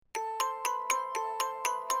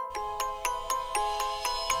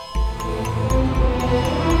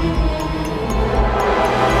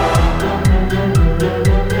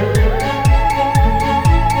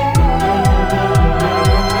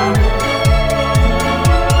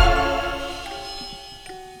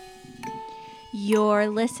You're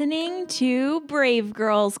listening to Brave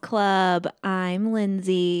Girls Club. I'm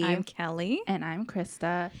Lindsay. I'm Kelly. And I'm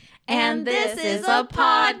Krista. And this is a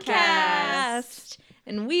podcast.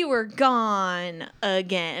 And we were gone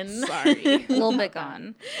again. Sorry. A little bit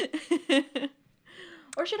gone.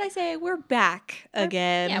 Or should I say we're back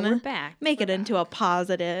again? Yeah, we're back. Make it into a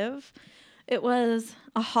positive. It was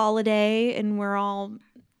a holiday and we're all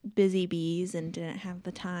busy bees and didn't have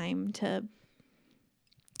the time to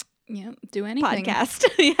do anything. podcast.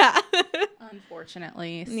 Yeah.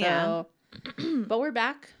 Unfortunately. So, Yeah. But we're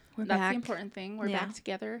back. We're That's back. the important thing. We're back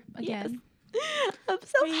together again. I'm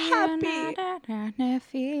so happy. And it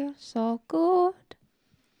feels so good.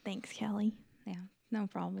 Thanks, Kelly. Yeah, no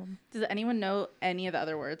problem. Does anyone know any of the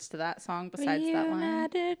other words to that song besides that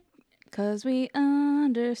line? Because we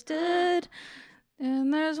understood.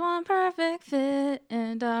 And there's one perfect fit.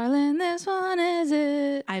 And darling, this one is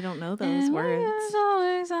it. I don't know those And words. we're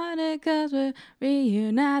so excited because we're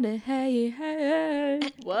reunited. Hey, hey.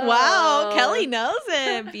 Whoa. Wow, Kelly knows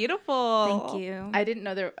it. Beautiful. Thank you. I didn't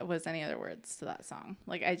know there was any other words to that song.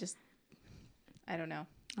 Like, I don't know.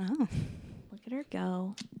 Oh. Look at her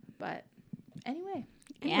go. But anyway.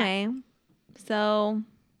 Anyway, so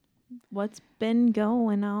what's been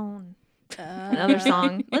going on? Another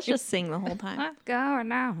song. Let's just sing the whole time. What's going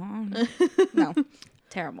on? No,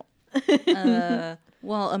 terrible.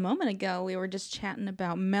 Well, a moment ago, we were just chatting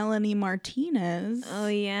about Melanie Martinez. Oh,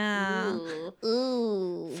 yeah.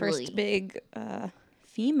 Ooh. First big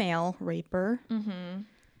female raper. Mm-hmm.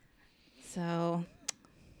 So,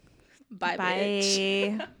 Bye,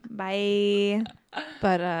 bitch. Bye.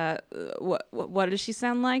 but what does she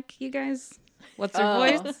sound like, you guys? What's her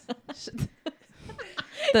voice?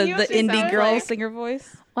 The You know what she indie sounds girl like? singer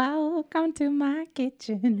voice. Welcome to my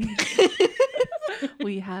kitchen.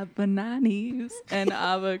 We have bananees and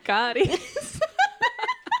avocadees.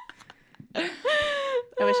 I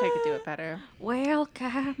wish I could do it better.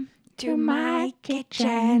 Welcome to my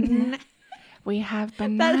kitchen. We have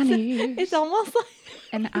bananees It's almost like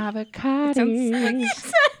and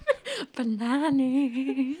avocadees.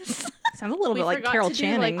 bananas. Sounds a little We bit like forgot Carol to do,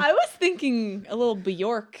 Channing. I was thinking a little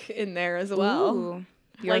Bjork in there as well. Ooh.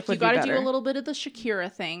 Like, you would be got to do better. a little bit of the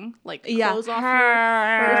Shakira thing. Like, Yeah. close off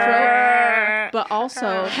your throat. But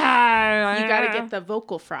also, you got to get the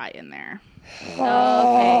vocal fry in there. Okay,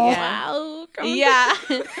 yeah. Welcome Yeah.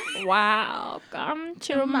 Welcome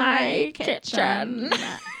to my kitchen.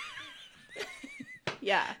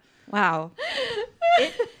 Yeah. Wow.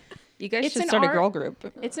 You guys It's should an start a art. girl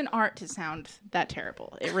group. It's an art to sound that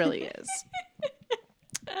terrible. It really is.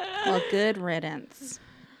 Well, good riddance.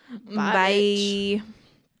 Bye.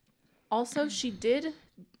 Also, she did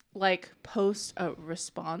like post a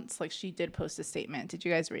response. Like, she did post a statement. Did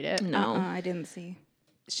you guys read it? No. I didn't see.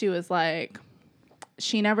 She was like,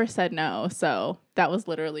 she never said no. So that was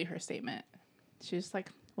literally her statement. She was like,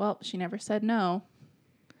 well, she never said no.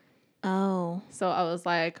 Oh. So I was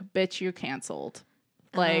like, bitch, you're canceled.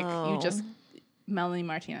 Like, Oh. you just, Melanie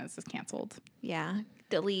Martinez is canceled. Yeah.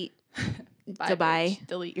 Delete. Bye, Goodbye. bitch.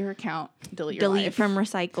 Delete your account. Delete your Delete life. from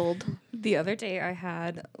recycled. The other day, I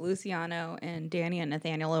had Luciano and Danny and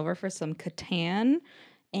Nathaniel over for some Catan,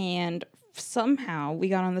 and somehow we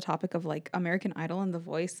got on the topic of like American Idol and The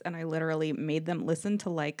Voice, and I literally made them listen to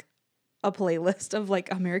like a playlist of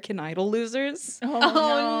like American Idol losers. Oh,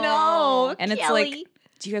 no. And it's Kelly. like,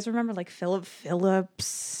 do you guys remember like Philip Phillips,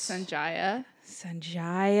 Sanjaya.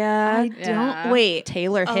 Sanjaya, I Yeah. don't. Wait.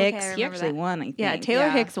 Taylor Okay, Hicks? I He remember actually that. won, I think. Yeah, Taylor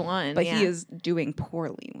Yeah. Hicks won. But yeah. he is doing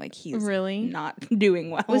poorly. Like he is Really? not doing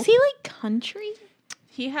well. Was he like country?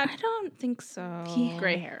 He had I don't think so.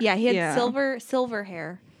 gray hair. Yeah, he had Yeah. silver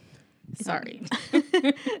hair. Sorry.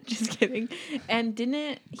 Just kidding. And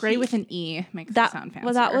didn't Gray he- with an E makes that it sound fancier.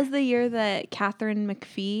 well, that was the year that Catherine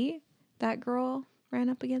McPhee, that girl, ran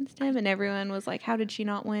up against him, and everyone was like, "How did she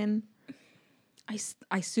not win?"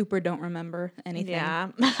 I super don't remember anything. Yeah,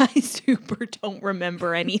 I super don't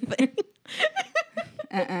remember anything.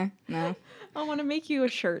 No. I want to make you a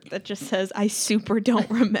shirt that just says, "I super don't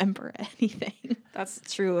remember anything." That's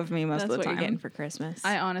true of me most That's of the what time. you're getting for Christmas.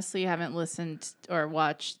 I honestly haven't listened or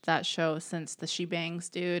watched that show since the She Bangs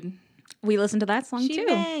dude. We listened to that song she too.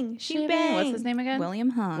 bang, she bang. What's his name again? William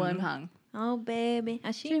Hung. William Hung. Oh baby,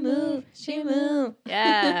 how she move, she move.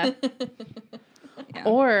 Yeah. Yeah.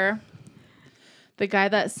 Or the guy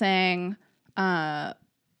that sang that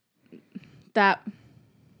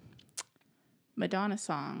Madonna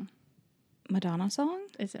song. Madonna song?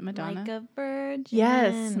 Is it Madonna? Like a virgin.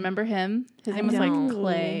 Yes. Remember him? His name was don't. like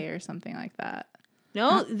Clay or something like that.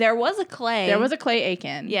 No, there was a Clay. There was a Clay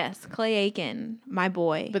Aiken. Yes, Clay Aiken, my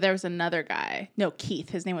boy. But there was another guy. No, Keith.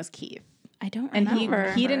 His name was Keith. I don't And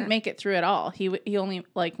remember. he didn't make it through at all. He only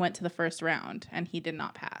like went to the first round and he did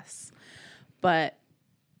not pass. But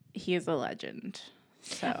he is a legend.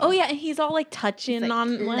 So. Oh yeah, and he's all like touching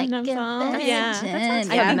on one of them. Yeah, That sounds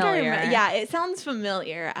familiar. Yeah, it sounds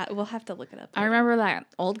familiar. We'll have to look it up. I remember that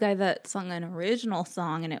old guy that sung an original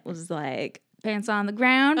song, and it was like, pants on the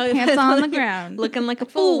ground, pants on the ground. Looking like a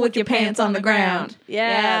fool with your pants on the ground.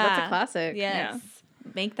 Yeah, that's a classic. Yes.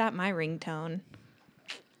 Make that my ringtone.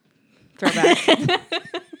 Throwback.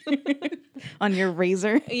 On your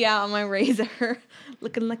razor. Yeah, on my razor.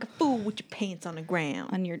 Looking like a fool with your pants on the ground.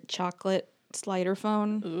 On your chocolate slider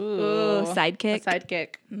phone. Ooh, sidekick. A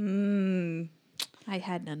sidekick. I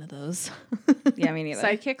had none of those. Yeah, me neither.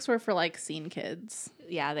 Sidekicks were for like scene kids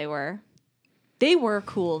Yeah, they were. They were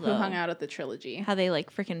cool though. who hung out at the trilogy. How they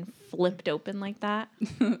like freaking flipped open like that.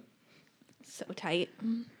 So tight.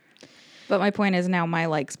 But my point is now my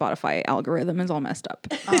like Spotify algorithm is all messed up.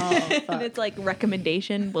 Oh, And it's like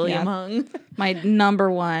recommendation William Yeah. Hung. My number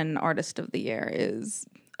one artist of the year is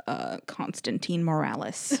Constantine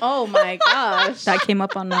Morales. oh my gosh. That came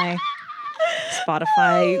up on my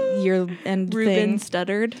Spotify year-end Ruben thing.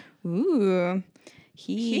 stuttered. Ooh,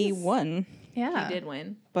 he won, Yeah. He did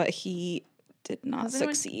win. but he did not Has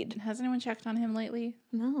anyone- succeed. Has anyone checked on him lately?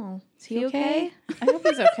 No. Is he okay? I hope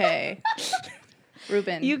he's okay.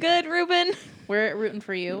 Ruben, You good, Ruben? we're rooting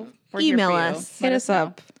for you. We're here Email for you. us. Let Hit us know.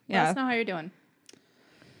 up. Let Yeah. us know how you're doing.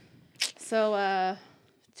 So,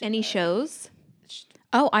 Any shows?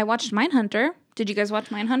 Oh, I watched Mindhunter. Did you guys watch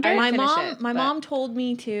Mindhunter? I- My finish mom, it, my but- mom told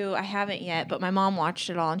me to. I haven't yet, but my mom watched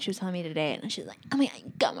it all, and she was telling me today, and she's like, "Oh my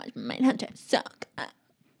god, my Mindhunter suck."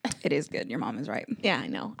 It is good. Your mom is right. Yeah, I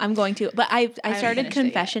know. I'm going to, but I haven't started finished it yet,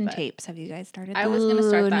 confession but- tapes. Have you guys started? I that? was gonna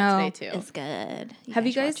start Ooh, that no. today too. It's good. Have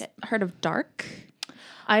you should watch guys it. heard of Dark?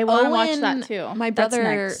 I want to watch Owen, that too. My That's brother,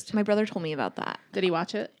 next. my brother told me about that. Did he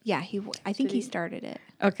watch it? Yeah, I think Did he he? started it.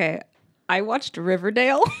 Okay. I watched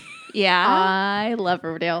Riverdale. Yeah. I love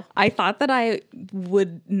Riverdale. I thought that I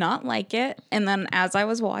would not like it. And then as I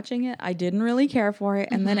was watching it, I didn't really care for it.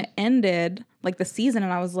 And then it ended like the season.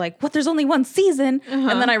 And I was like, what? There's only one season. And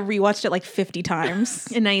then I rewatched it like 50 times.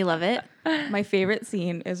 And now you love it. My favorite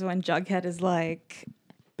scene is when Jughead is like,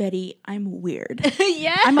 Betty, I'm weird.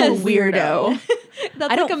 Yeah. I'm a weirdo.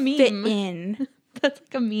 That's I like don't a meme. fit in. That's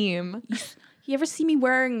like a meme. You ever see me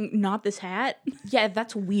wearing not this hat? Yeah,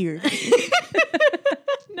 that's weird.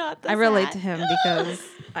 Not I relate to him because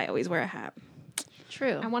I always wear a hat.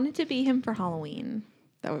 True. I wanted to be him for Halloween.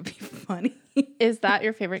 That would be funny. Is that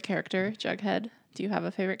your favorite character, Jughead? Do you have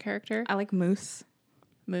a favorite character? I like Moose.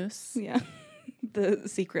 Moose. Yeah. The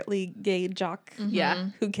secretly gay jock Yeah.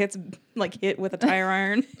 who gets like hit with a tire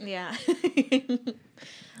iron. Yeah.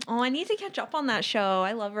 Oh, I need to catch up on that show.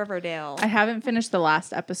 I love Riverdale. I haven't finished the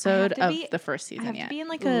last episode to of be- the first I season have yet. to be in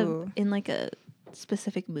like Ooh. a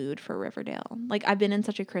specific mood for Riverdale. Like I've been in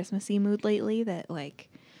such a Christmassy mood lately that like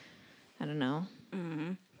I don't know. I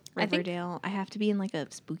think- Riverdale. I have to be in like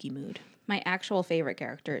a spooky mood. My actual favorite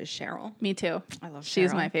character is Cheryl. Me too. I love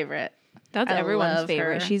She's Cheryl. my favorite. That's I everyone's love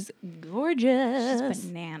favorite. her. She's gorgeous. She's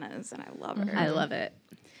bananas and I love her. I love it.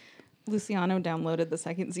 Luciano downloaded the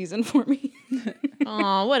second season for me.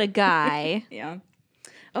 Oh, what a guy. Yeah.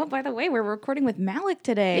 Oh, by the way, we're recording with Malik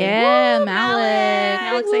today. Yeah, Woo, Malik.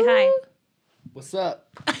 Malik, say hi. What's up?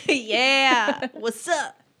 Yeah. What's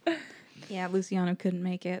up? Yeah, Luciano couldn't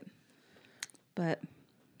make it. But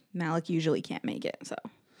Malik usually can't make it, so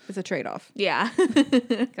it's a trade-off. Yeah.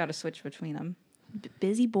 Got to switch between them.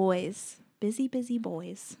 Busy boys. Busy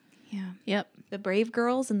boys. Yeah. Yep. The brave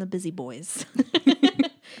girls and the busy boys.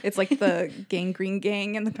 It's like the Gangrene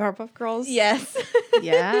Gang and the Powerpuff Girls. Yes.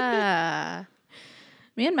 Yeah.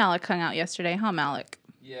 Me and Malik hung out yesterday, huh, Malik?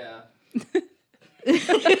 Yeah.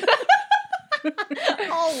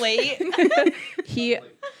 Oh, wait. He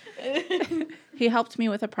he helped me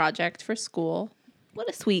with a project for school, What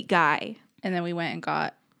a sweet guy. and then we went and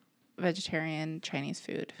got vegetarian Chinese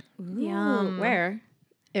food. Yum. Where?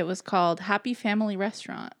 It was called Happy Family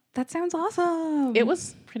Restaurant. That sounds awesome. It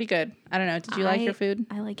was pretty good. I don't know. Did you like your food?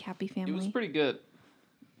 I like Happy It was Family. pretty good.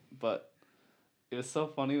 But it was so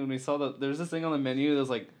funny when we saw there's this thing on the menu that was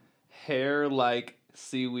like hair like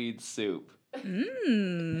seaweed soup.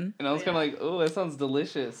 Mm. And I was kind of like, oh, that sounds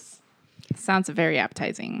delicious. Sounds very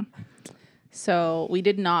appetizing. So we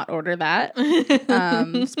did not order that.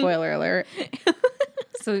 Spoiler alert.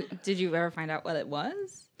 So, did you ever find out what it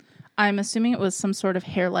was? I'm assuming it was some sort of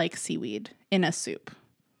hair-like seaweed in a soup.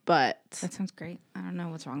 But That sounds great. I don't know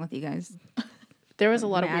what's wrong with you guys. there was a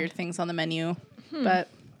lot of Mad. weird things on the menu. But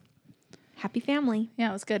Happy Family. yeah,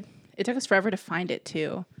 it was good. It took us forever to find it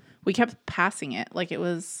too. We kept passing it like it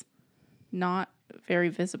was not very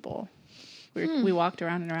visible. We walked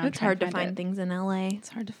around and around. It's hard to find things in LA. It's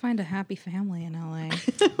hard to find a happy family in LA.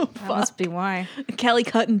 That must be why. Kelly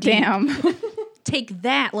cutting deep. Damn. Take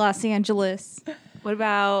that, Los Angeles. What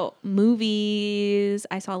about movies?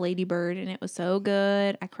 I saw Lady Bird and it was so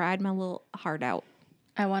good. I cried my little heart out.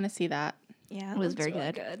 I want to see that. Yeah, It was very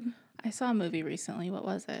good. I saw a movie recently. What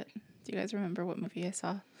was it? Do you guys remember what movie I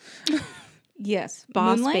saw? Yes,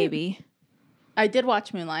 Boss Moonlight? Baby. I did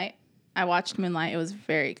watch Moonlight. I watched Moonlight. It was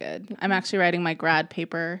very good. I'm actually writing my grad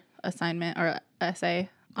paper assignment or essay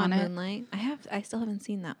on it. Moonlight. I still haven't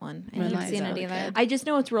seen that one. I Moonlight haven't is seen really it either. good. I just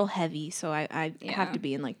know it's real heavy, so I Yeah. have to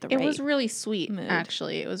be in like the It right was really sweet, mood.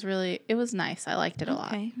 actually. It was nice. I liked it a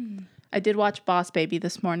lot. Okay. I did watch Boss Baby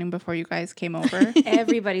this morning before you guys came over.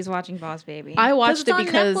 Everybody's watching Boss Baby. I watched it on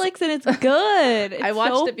because Netflix and it's good. It's I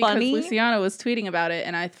watched so it because funny. Luciano was tweeting about it,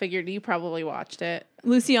 and I figured you probably watched it.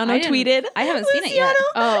 Luciano I didn't- tweeted. I haven't seen it yet.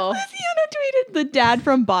 Oh. Luciano tweeted, the dad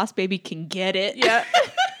from Boss Baby can get it. Yeah.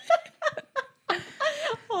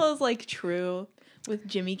 Well, it was like true with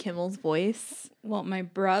Jimmy Kimmel's voice. Well, my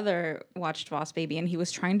brother watched Boss Baby and he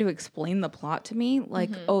was trying to explain the plot to me. Like,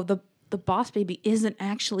 oh, the Boss Baby isn't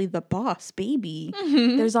actually the Boss Baby.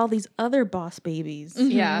 There's all these other Boss Babies.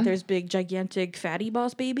 Yeah. There's big, gigantic, fatty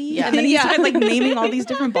Boss Baby. Yeah. And then he Yeah. started like naming all these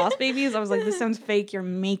different Boss Babies. I was like, this sounds fake. You're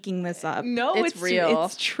making this up. No, It's real.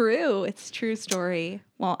 It's true. It's a true story.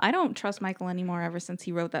 Well, I don't trust Michael anymore ever since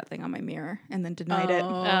he wrote that thing on my mirror and then denied it.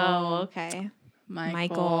 Oh, okay.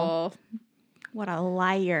 Michael. What a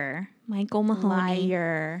liar. Michael Mahoney.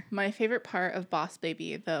 Liar. My favorite part of Boss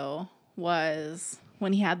Baby, though, was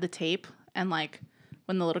when he had the tape and, like,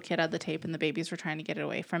 when the little kid had the tape and the babies were trying to get it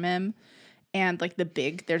away from him. And, like,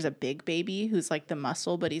 there's a big baby who's, like, the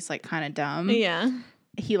muscle, but he's, like, kind of dumb. Yeah.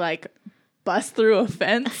 He, like, busts through a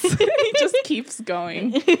fence. He just keeps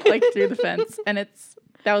going, like, through the fence. And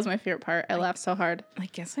that was my favorite part. I laughed so hard. I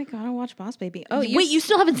guess I gotta watch Boss Baby. Oh, Wait, you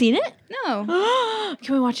still haven't seen it? No.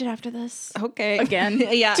 Can we watch it after this? Okay. Again.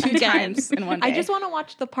 Yeah, Two again. times in one day. I just want to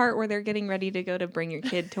watch the part where they're getting ready to go to bring your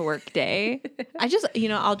kid to work day.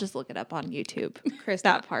 I'll just look it up on YouTube. Chris,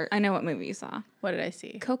 that part. I know what movie you saw. What did I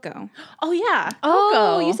see? Coco. Oh, yeah. Oh,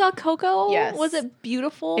 Coco. you saw Coco? Yes. Was it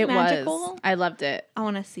beautiful? It magical? was. I loved it. I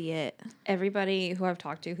want to see it. Everybody who I've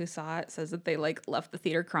talked to who saw it says that they like left the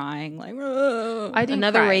theater crying, like, "Ugh." I didn't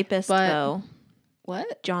Another cry, rapist, but though.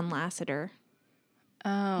 What? John Lasseter.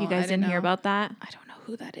 Oh, You guys didn't hear about that? I don't know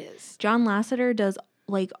who that is. John Lasseter does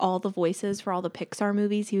like all the voices for all the Pixar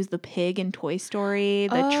movies. He was the pig in Toy Story,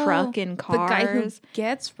 the truck in Cars. The guy who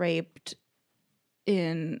gets raped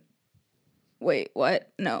in. Wait, what?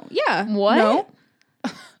 No. Yeah. What? No.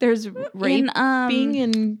 There's rape being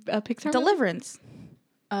in a Pixar movie? Deliverance.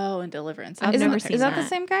 Oh, and Deliverance. I've Isn't- never is seen that the that.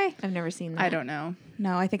 same guy? I've never seen that. I don't know.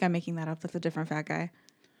 No, I think I'm making that up. That's a different fat guy.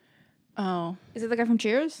 Oh, Is it the guy from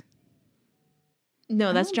Cheers?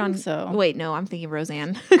 No, that's don't John. think so. Wait, no, I'm thinking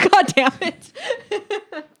Roseanne. God damn it.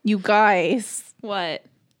 you guys. What?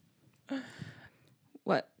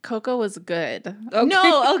 What? Coco was good. Okay.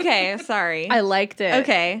 No, okay, sorry. I liked it.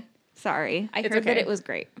 Okay, sorry. I It's heard that okay. it was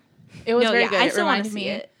great. It was No, very yeah, good. I It still want to reminded see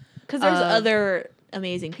me it because there's of- other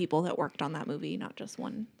amazing people that worked on that movie, not just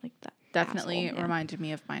one like that. Definitely asshole, yeah. reminded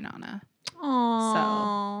me of my Nana.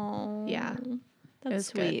 Aww. yeah. That's was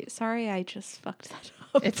good. sweet. Sorry, I just fucked that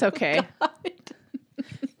up. It's okay.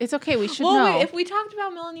 It's okay. We should Well, know. wait, if we talked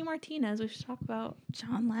about Melanie Martinez, we should talk about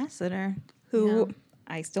John Lasseter, who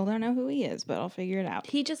I still don't know who he is, but I'll figure it out.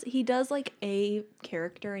 he does like a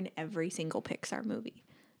character in every single Pixar movie,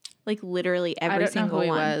 like literally every I don't know single who he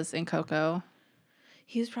one. was in Coco.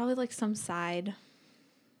 He was probably like some side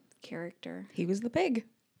character. He was the pig.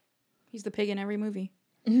 He's the pig in every movie.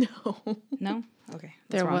 No, No? Okay.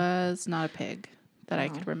 that's There wrong. was not a pig that I Oh.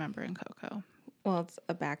 could remember in Coco. Well, it's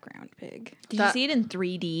a background pig. did That- you see it in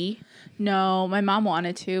 3D? No, my mom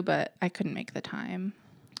wanted to, but I couldn't make the time.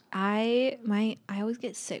 I always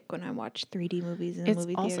get sick when I watch 3D movies in the It's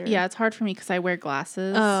movie also theater. it's hard for me because I wear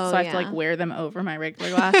glasses, Oh, so I have to yeah. like wear them over my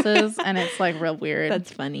regular glasses, and it's like real weird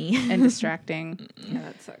That's funny. and distracting. Yeah,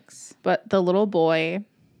 that sucks. But the little boy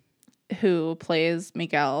who plays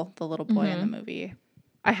Miguel, the little boy in the movie,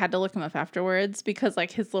 I had to look him up afterwards because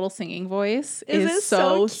like his little singing voice Is is it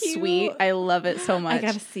so so cute? sweet. I love it so much. I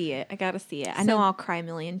gotta see it. I know I'll cry a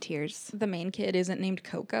million tears. The main kid isn't named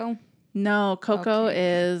Coco. No, Coco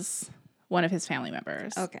is one of his family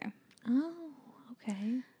members. Okay. Oh, okay.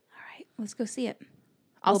 All right. Let's go see it.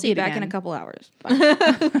 I'll We'll see be it back again. in a couple hours.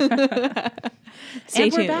 Stay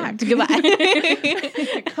And we're tuned. back.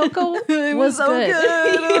 Goodbye. Coco was so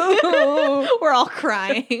good. We're all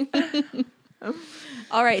crying.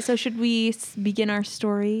 All right, so should we begin our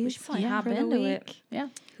stories? We should probably Yeah, hop for the into week? it. Yeah,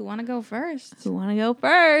 Who want to go first? Who want to go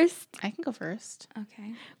first? I can go first.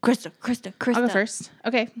 Okay. Krista. I'll go first.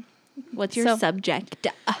 Okay. What's your So- subject?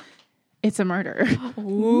 It's a murder.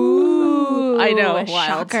 Ooh, I know, a wild.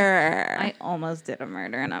 shocker. I almost did a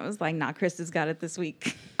murder, and I was like, nah, Krista's got it this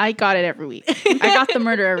week. I got it every week. I got the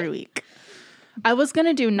murder every week. I was going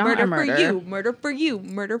to do not murder a murder. for you, murder for you,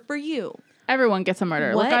 murder for you. Everyone gets a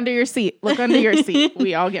murder. What? Look under your seat. Look under your seat.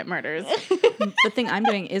 We all get murders. The thing I'm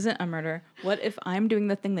doing isn't a murder. What if I'm doing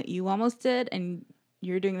the thing that you almost did, and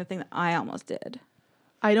you're doing the thing that I almost did?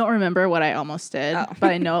 I don't remember what I almost did, Oh.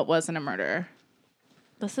 but I know it wasn't a murder.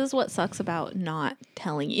 This is what sucks about not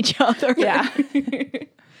telling each other. Yeah.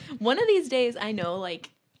 One of these days, I know,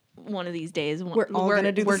 like, one of these days, We're all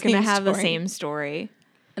gonna do the we're gonna same have the story. same story.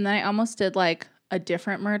 And then I almost did like a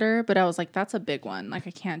different murder, but I was like, that's a big one. Like,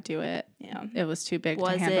 I can't do it. Yeah. It was too big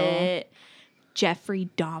Was to handle. it Jeffrey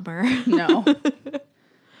Dahmer? No. Do you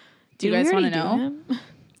Did we guys want already to do know? him?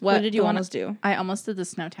 What did you wanna- almost do? I almost did the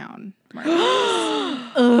Snowtown murder.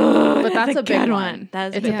 But that's a big good one.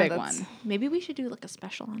 That's It's big. a big that's- one. Maybe we should do like a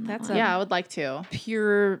special on that. That's one. Yeah, I would like to.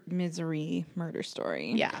 Pure misery murder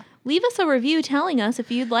story. Yeah. Leave us a review telling us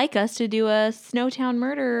if you'd like us to do a Snowtown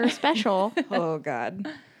murder special. Oh God.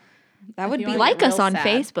 That would you be wanna Like get us real on sad.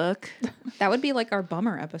 Facebook. that would be like our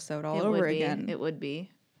bummer episode all over again. It would be.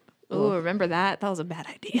 Oh, remember that? That was a bad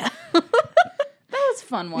idea. That was a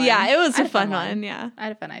fun one. Yeah, it was I a had fun one. Yeah. I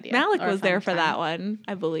had a fun idea. Malik Or a was there fun for that time. one,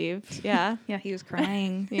 I believe. Yeah. Yeah, he was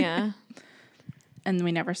crying. Yeah. And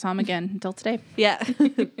we never saw him again until today. Yeah.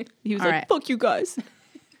 He was All like, right. fuck you guys.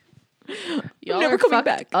 Y'all never are coming fucked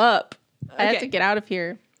back. up. I have Okay. to get out of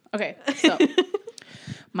here. Okay, so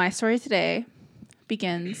my story today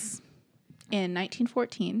begins in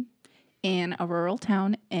 1914 in a rural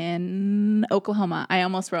town in Oklahoma. I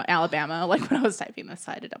almost wrote Alabama like when I was typing this,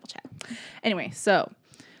 so I had to double check. Anyway, so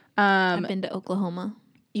I've been to Oklahoma.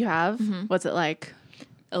 you have what's it like?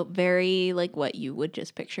 Oh, very like what you would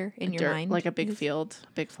just picture in your Dirt, mind. like a big field,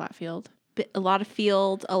 big flat field. A lot of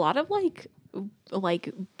fields, a lot of like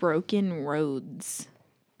broken roads.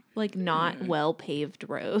 Like not well paved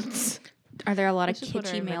roads. Are there a lot of This is what I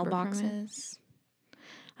kitschy remember from it. mailboxes?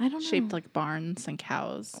 I don't know. Shaped like barns and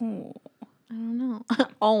cows. Oh. I don't know.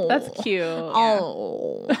 Oh. That's cute.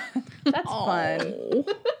 Oh. That's fun.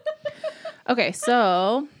 Okay,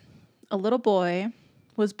 so a little boy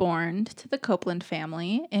was born to the Copeland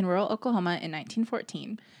family in rural Oklahoma in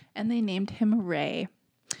 1914, and they named him Ray.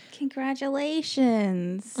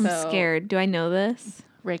 Congratulations. I'm So- scared. Do I know this?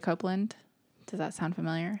 Ray Copeland. Does that sound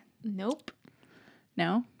familiar? Nope.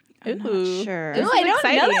 No? I'm not sure. This Oh, is I don't know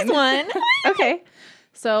exciting. this one. Okay.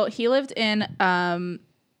 So he lived in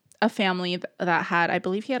a family that had, I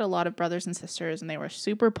believe he had a lot of brothers and sisters, and they were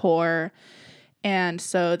super poor. And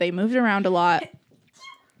so they moved around a lot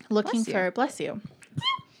looking Bless you.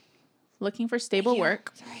 looking for stable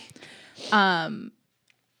work.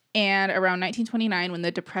 And around 1929, when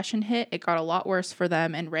the Depression hit, it got a lot worse for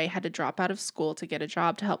them, and Ray had to drop out of school to get a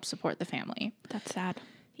job to help support the family. That's sad.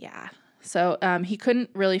 Yeah. So he couldn't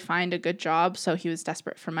really find a good job, so he was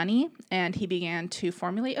desperate for money, and he began to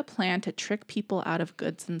formulate a plan to trick people out of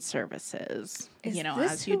goods and services. Is you know,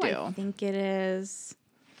 this as you who I do. think it is.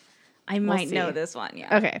 I might know see. this one.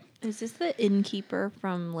 Yeah. Okay. Is this the innkeeper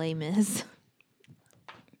from Les Mis?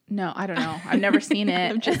 No, I don't know. I've never seen it.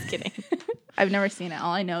 I'm just kidding. I've never seen it.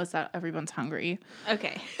 All I know is that everyone's hungry.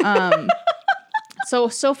 Okay.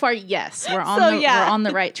 So far, yes, we're on So, we're yeah. on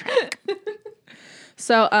the right track.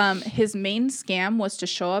 So his main scam was to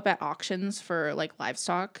show up at auctions for like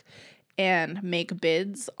livestock and make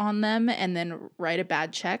bids on them and then write a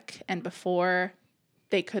bad check. And before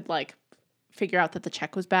they could like figure out that the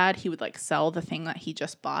check was bad, he would like sell the thing that he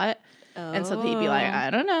just bought. And so they'd be like, I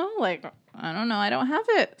don't know, I don't have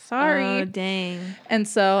it. Sorry. Oh, dang. And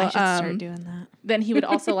so I should start doing that. then he would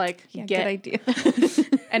also like Yeah, get good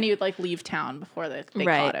idea. and he would like leave town before they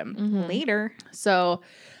Right. caught him. Later. So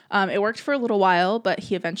it worked for a little while, but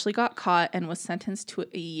he eventually got caught and was sentenced to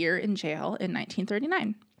a year in jail in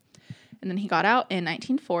 1939. And then he got out in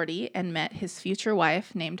 1940 and met his future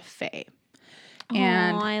wife named Faye.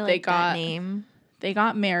 And I like they got that name. they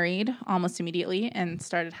got married almost immediately and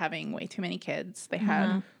started having way too many kids. They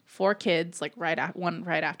had 4 kids, like right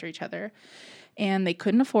after each other. And they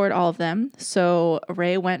couldn't afford all of them. So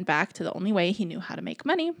Ray went back to the only way he knew how to make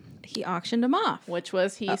money, He auctioned him off. which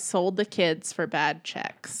was he sold the kids for bad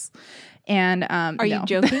checks. And Are you no.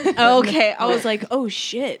 joking? Oh, okay. I was like, oh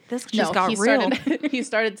shit, this just got real. He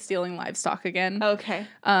started stealing livestock again. Okay.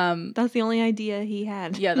 That's the only idea he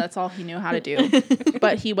had. Yeah, that's all he knew how to do.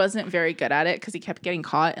 But he wasn't very good at it because he kept getting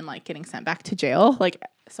caught and like getting sent back to jail. Like,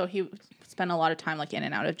 so he spent a lot of time like in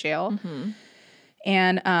and out of jail. Mm-hmm.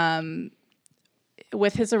 And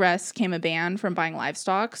with his arrest came a ban from buying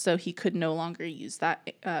livestock, so he could no longer use that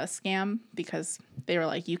scam because they were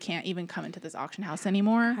like, you can't even come into this auction house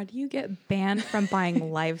anymore. How do you get banned from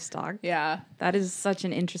buying livestock? Yeah. That is such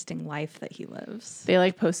an interesting life that he lives. They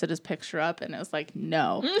like posted his picture up and it was like,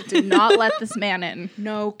 no, do not let this man in.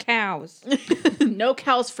 No cows. No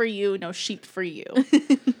cows for you. No sheep for you.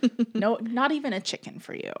 No, not even a chicken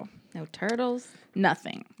for you. No turtles.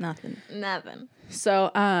 Nothing. Nothing.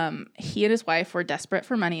 So he and his wife were desperate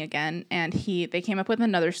for money again, and they came up with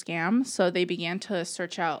another scam. So they began to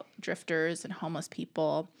search out drifters and homeless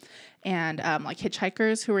people and like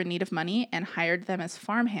hitchhikers who were in need of money and hired them as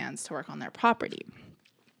farmhands to work on their property.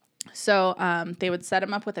 So they would set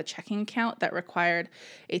them up with a checking account that required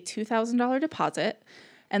a $2,000 deposit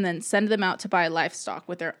and then send them out to buy livestock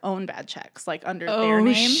with their own bad checks, like under their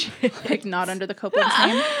name, like not under the Copeland's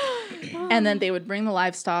name. And then they would bring the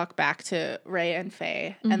livestock back to Ray and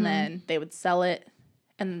Faye, and then they would sell it,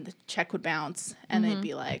 and the check would bounce, and they'd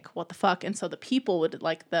be like, what the fuck? And so the people would,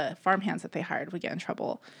 like, the farmhands that they hired would get in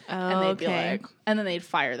trouble. And they'd be like, and then they'd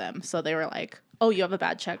fire them. So they were like, oh, you have a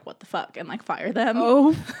bad check, what the fuck? And, like, fire them.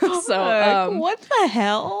 Oh, so, what the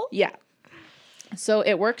hell? Yeah. So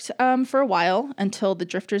it worked for a while until the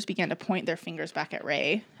drifters began to point their fingers back at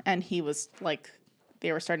Ray, and he was, like,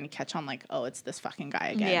 they were starting to catch on, like, oh, it's this fucking guy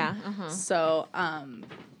again. Yeah. So,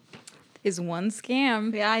 His one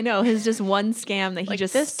scam. Yeah, I know. His just one scam that he Like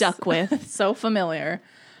just this- stuck with. so familiar.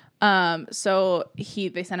 So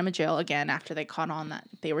they sent him to jail again after they caught on that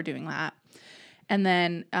they were doing that. And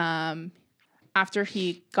then after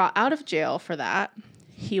he got out of jail for that,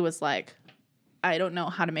 he was like, I don't know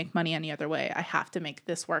how to make money any other way. I have to make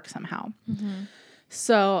this work somehow.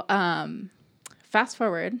 So fast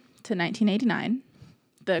forward to 1989.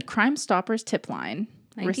 The Crime Stoppers tip line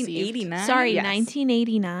received... 1989. Sorry, Yes.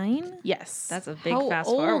 1989? Yes. That's a big How fast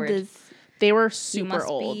old forward. is... They were He super must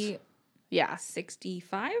old. be Yeah.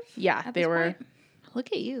 65? Yeah, at they this were point?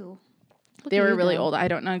 Look at you. Look they at were you really go. old. I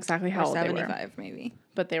don't know exactly how Or old they were. 75 maybe.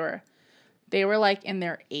 But they were like in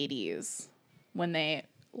their 80s when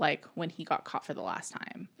he got caught for the last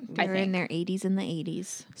time. They were in their 80s in the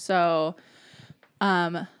 80s. So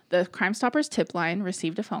the Crime Stoppers tip line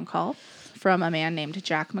received a phone call from a man named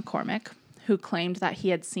Jack McCormick, who claimed that he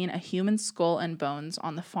had seen a human skull and bones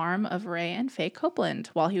on the farm of Ray and Faye Copeland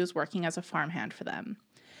while he was working as a farmhand for them.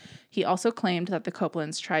 He also claimed that the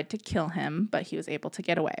Copelands tried to kill him, but he was able to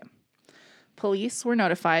get away. Police were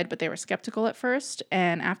notified, but they were skeptical at first,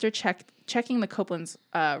 and after checking the Copelands'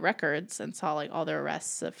 records and saw like all their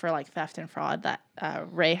arrests for like theft and fraud that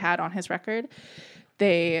Ray had on his record,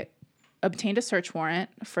 they obtained a search warrant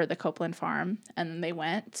for the Copeland farm, and then they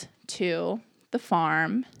went to the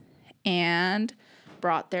farm and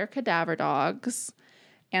brought their cadaver dogs,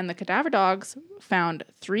 and the cadaver dogs found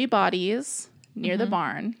 3 bodies near the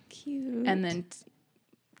barn. Cute. And then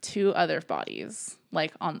 2 other bodies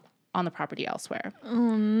like on the property elsewhere.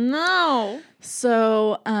 Oh, no.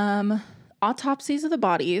 So autopsies of the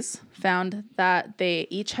bodies found that they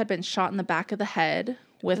each had been shot in the back of the head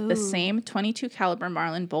with the same .22 caliber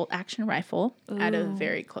Marlin bolt action rifle at a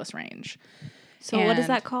very close range. So what is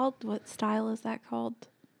And- that called? What style is that called?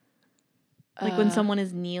 Like when someone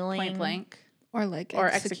is kneeling? Point blank. Or like Or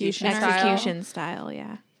execution. Execution style,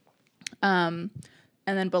 yeah. And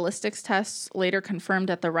then ballistics tests later confirmed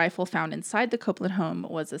that the rifle found inside the Copeland home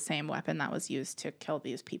was the same weapon that was used to kill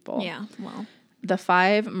these people. Yeah, well. The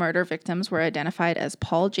 5 murder victims were identified as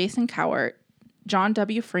Paul Jason Cowart, John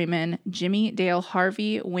W. Freeman, Jimmy Dale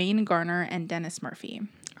Harvey, Wayne Garner, and Dennis Murphy.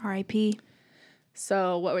 R.I.P.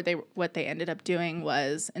 So what they ended up doing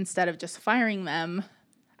was, instead of just firing them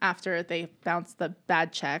after they bounced the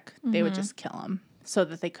bad check, they would just kill them so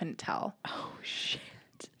that they couldn't tell. Oh, shit.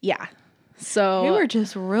 Yeah. So We were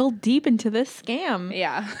just real deep into this scam.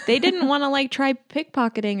 yeah. They didn't want to like try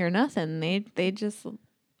pickpocketing or nothing.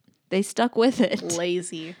 They stuck with it.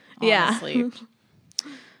 Lazy, Yeah. honestly.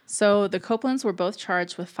 So the Copelands were both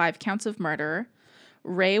charged with 5 counts of murder.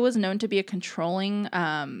 Ray was known to be a controlling,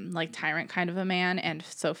 like tyrant kind of a man, and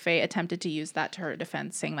so Faye attempted to use that to her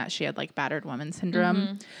defense, saying that she had like battered woman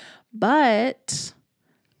syndrome. But,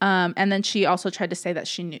 and then she also tried to say that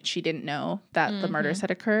she didn't know that the murders had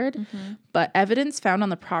occurred. But evidence found on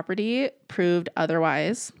the property proved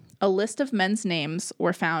otherwise. A list of men's names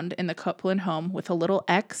were found in the Copeland home with a little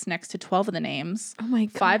X next to 12 of the names. Oh my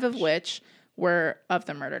god. 5 of which were of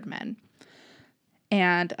the murdered men.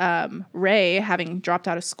 And Ray, having dropped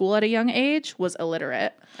out of school at a young age, was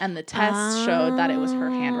illiterate. And the test showed that it was her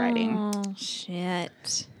handwriting. Oh,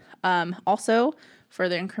 shit. Also,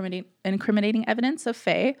 further incriminating evidence of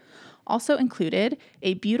Faye also included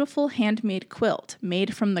a beautiful handmade quilt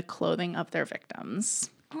made from the clothing of their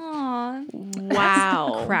victims. Aw.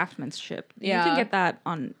 Wow. Craftsmanship. You Yeah. can get that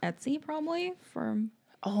on Etsy probably for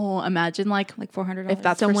Oh, imagine like $400. if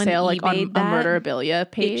that's Someone for sale, like on a eBayed that. Murderabilia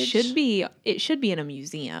page. It should be in a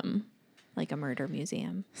museum, like a murder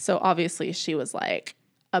museum. So obviously she was like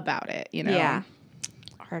about it, you know? Yeah.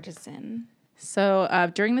 artisan. So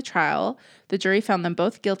during the trial, the jury found them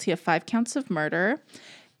both guilty of 5 counts of murder,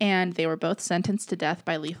 and they were both sentenced to death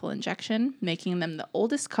by lethal injection, making them the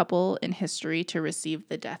oldest couple in history to receive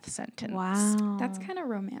the death sentence. Wow. That's kind of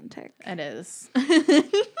romantic. It is.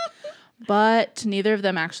 But neither of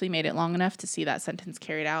them actually made it long enough to see that sentence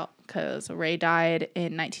carried out because Ray died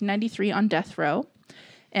in 1993 on death row.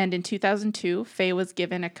 And in 2002, Faye was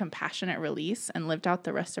given a compassionate release and lived out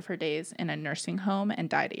the rest of her days in a nursing home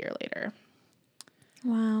and died a year later.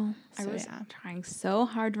 Wow. I So, was yeah. trying so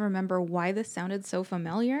hard to remember why this sounded so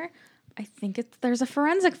familiar. I think there's a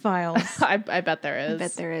forensic file. I bet there is. I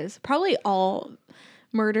bet there is. Probably all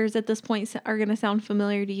murders at this point are going to sound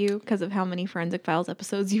familiar to you because of how many Forensic Files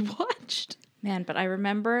episodes you've watched. Man, but I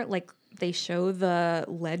remember like they show the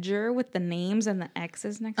ledger with the names and the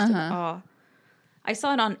X's next to the. Oh, I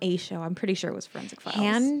saw it on a show. I'm pretty sure it was Forensic Files.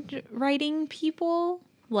 Handwriting people,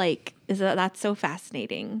 like, that's so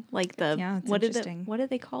fascinating. Like Yeah, it's interesting. what are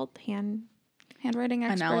they called? Handwriting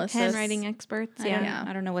experts. Analysis. Handwriting experts. Yeah.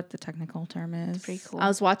 I don't know what the technical term is. Pretty cool. I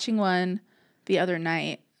was watching one the other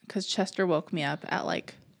night because Chester woke me up at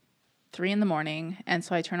like 3 a.m. And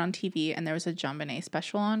so I turned on TV and there was a JonBenet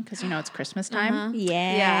special on because, you know, it's Christmas time.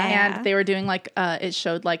 Yeah. And they were doing like, it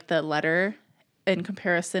showed like the letter in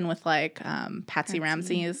comparison with like Patsy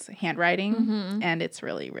Ramsey's handwriting. And it's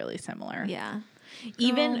really, really similar. Yeah.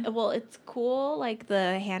 It's cool. Like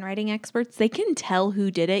the handwriting experts, they can tell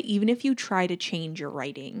who did it, even if you try to change your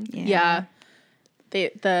writing. Yeah.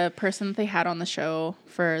 The person that they had on the show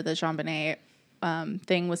for the JonBenet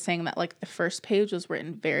thing was saying that like the first page was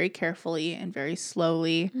written very carefully and very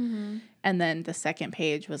slowly. And then the second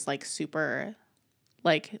page was like super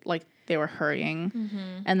like they were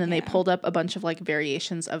hurrying. And then they pulled up a bunch of like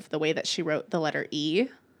variations of the way that she wrote the letter E.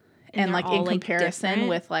 And like they're all, in like, comparison different?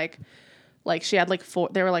 with like she had like 4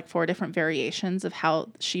 different variations of how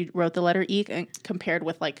she wrote the letter E and compared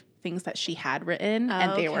with like things that she had written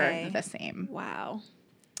and they Okay. were the same. Wow.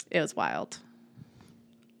 It was wild.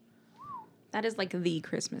 That is like the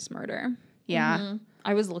Christmas murder. Yeah.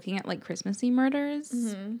 I was looking at like Christmassy murders,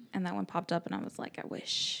 and that one popped up, and I was like, I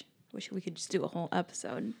wish we could just do a whole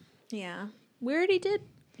episode. Yeah. We already did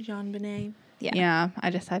JonBenet. Yeah, I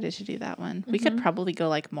decided to do that one. We could probably go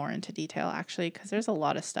like more into detail actually because there's a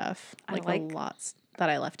lot of stuff, like a lot that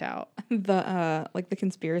I left out. The like the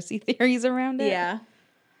conspiracy theories around it. Yeah.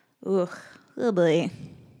 Ugh. Oh boy.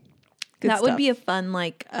 That would be a fun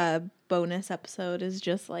like bonus episode is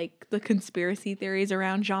just like the conspiracy theories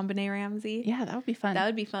around JonBenet Ramsey. Yeah, that would be fun. That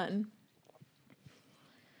would be fun.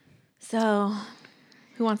 So,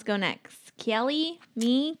 who wants to go next? Kelly?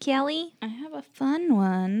 Me? Kelly? I have a fun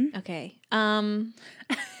one. Okay. Mine's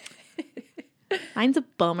a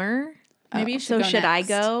bummer. Maybe you should So go should I next.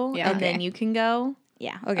 go? Yeah. And then you can go?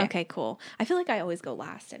 Yeah. Okay. Okay, cool. I feel like I always go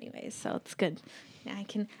last anyways, so it's good. Now I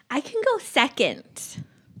can go second.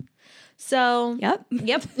 So Yep.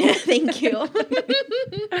 Yep. Thank you.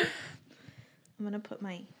 I'm gonna put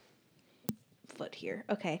my foot here.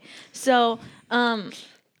 Okay. So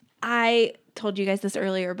I told you guys this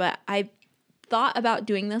earlier, but I thought about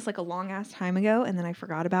doing this like a long ass time ago and then I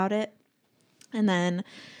forgot about it. And then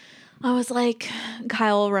I was like,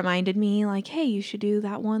 Kyle reminded me, like, hey, you should do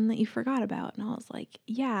that one that you forgot about. And I was like,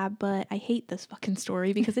 yeah, but I hate this fucking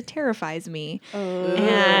story because it terrifies me.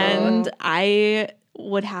 And I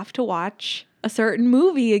would have to watch a certain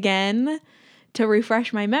movie again to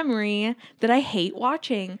refresh my memory that I hate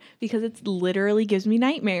watching because it literally gives me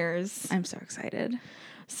nightmares. I'm so excited.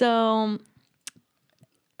 So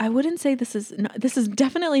I wouldn't say this is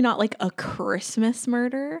definitely not like a Christmas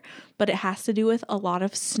murder, but it has to do with a lot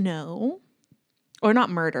of snow. Or not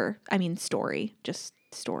murder, I mean story, just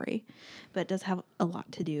story. But it does have a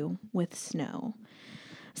lot to do with snow.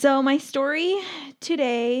 So my story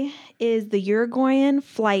today is the Uruguayan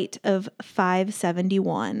flight of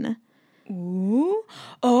 571. Ooh.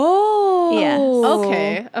 Oh.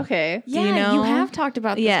 Yes. Okay. Yeah, you know? you have talked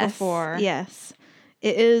about this before. Yes.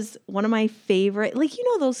 It is one of my favorite, like, you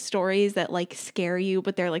know, those stories that like scare you,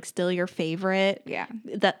 but they're like still your favorite. Yeah.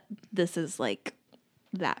 This is like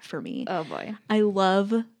that for me. Oh boy. I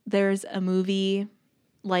love, there's a movie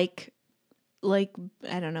like I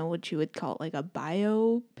don't know what you would call it, like a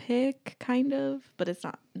biopic kind of, but it's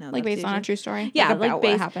not. No, Like that's based on a usually- true story? Yeah, Like about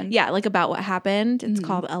what happened? Yeah, like about what happened. It's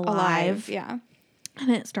called Alive. Yeah. And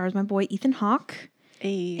it stars my boy Ethan Hawke.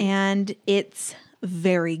 And it's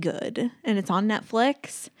very good. And it's on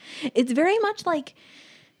Netflix. It's very much like,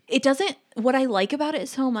 it doesn't, what I like about it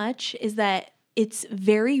so much is that it's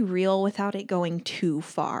very real without it going too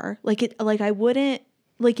far. Like I wouldn't,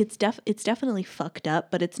 like it's definitely fucked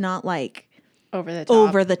up, but it's not like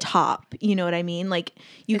over the top. You know what I mean? Like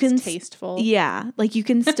It's tasteful. Yeah. Like you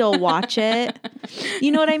can still watch it.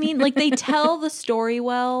 You know what I mean? Like they tell the story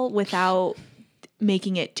well without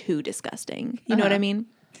making it too disgusting. You know what I mean?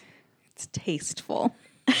 It's tasteful.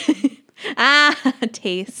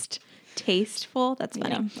 Tasteful. That's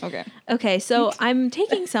funny. Yeah. Okay. Okay, so I'm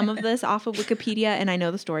taking some of this off of Wikipedia, and I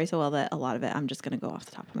know the story so well that a lot of it I'm just going to go off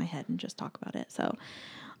the top of my head and just talk about it. So,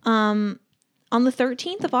 on the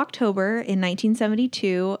 13th of October in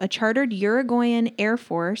 1972, a chartered Uruguayan Air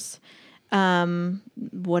Force,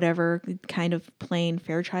 whatever kind of plane,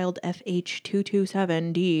 Fairchild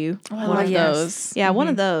FH-227D. I love those. Yeah, one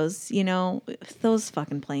of those, you know, those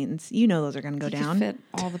fucking planes, you know those are going to go You down. could fit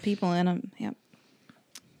all the people in them. Yep.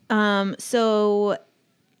 So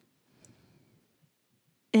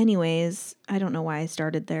anyways, I don't know why I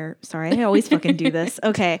started there. Sorry, I always fucking do this.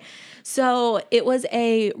 Okay. So it was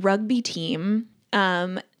a rugby team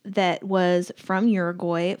that was from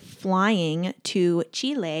Uruguay flying to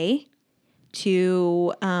Chile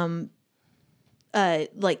to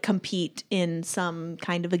like compete in some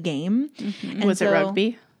kind of a game. And Was it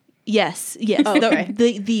rugby? Yes. Oh, okay.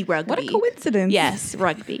 The rugby. What a coincidence. Yes,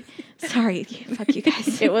 rugby. Sorry, fuck you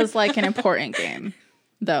guys. It was like an important game,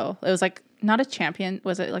 though. It was like not a champion.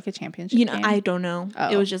 Was it like a championship? You know, game? I don't know. Oh.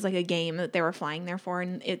 It was just like a game that they were flying there for,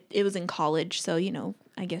 and it was in college, so you know,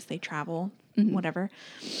 I guess they travel, whatever.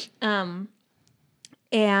 And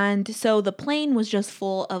so the plane was just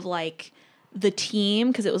full of like the team,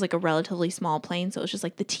 because it was like a relatively small plane, so it was just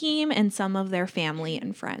like the team and some of their family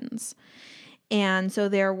and friends. And so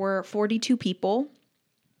there were 42 people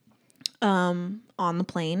on the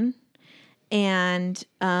plane, and Is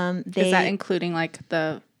that including like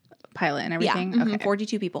the pilot and everything? Yeah, Okay.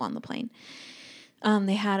 42 people on the plane.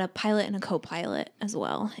 They had a pilot and a co-pilot as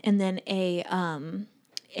well, and then a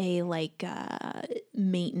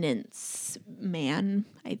maintenance man,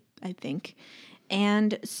 I think.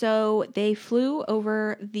 And so they flew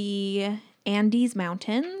over the Andes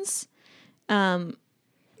Mountains,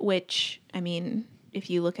 which, I mean, if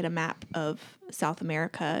you look at a map of South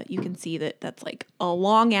America, you can see that that's like a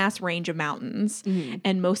long ass range of mountains,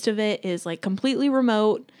 and most of it is like completely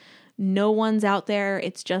remote. No one's out there.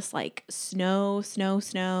 It's just like snow,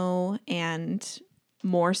 and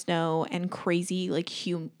more snow and crazy, like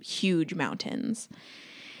huge mountains.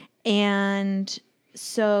 And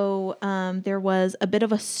so there was a bit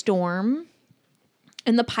of a storm,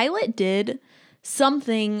 and the pilot did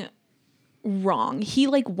something wrong. He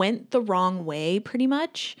like went the wrong way pretty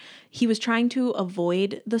much. He was trying to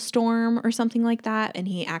avoid the storm or something like that, and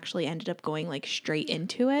he actually ended up going like straight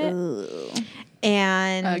into it. Ooh.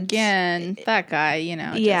 And Again, that guy, you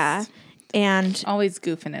know, yeah. just And always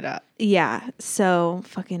goofing it up. yeah, so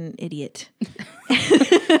fucking idiot.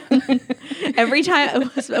 Every time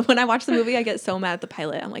when I watch the movie, I get so mad at the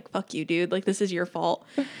pilot. I'm like, fuck you, dude. Like, this is your fault.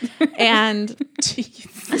 And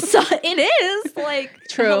Jeez. so it is like,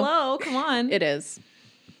 True. hello, come on. It is.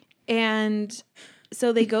 And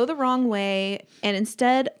so they go the wrong way. And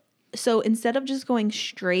instead of just going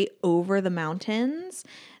straight over the mountains,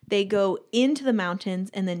 they go into the mountains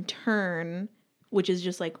and then turn, which is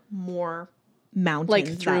just like more mountains Like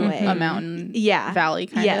that through way. a mountain valley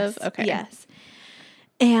kind of? Okay. Yes.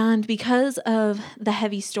 And because of the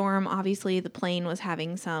heavy storm, obviously the plane was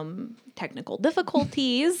having some technical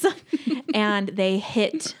difficulties and they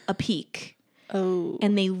hit a peak. Oh.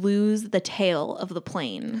 And they lose the tail of the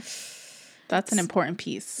plane. That's an important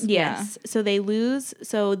piece. Yes. So they lose,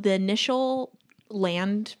 their initial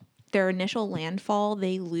landfall,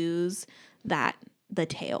 they lose the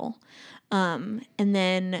tail. And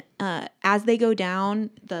then as they go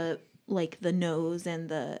down, the nose and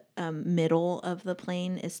the middle of the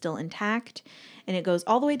plane is still intact, and it goes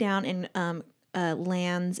all the way down and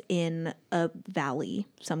lands in a valley,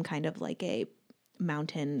 some kind of like a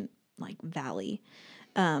mountain like valley.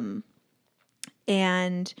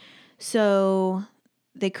 And so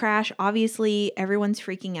they crash. Obviously, everyone's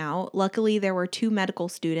freaking out. Luckily, there were 2 medical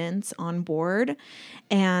students on board,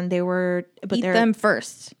 and they were Eat them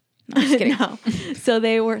first. No, I'm just kidding. no. So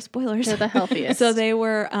they were spoilers. They're the healthiest. So they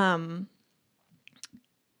were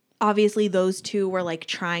obviously those 2 were like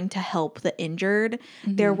trying to help the injured.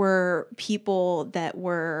 Mm-hmm. There were people that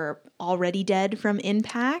were already dead from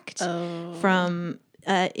impact, from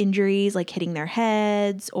injuries like hitting their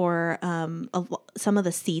heads, or some of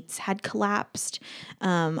the seats had collapsed.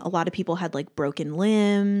 A lot of people had like broken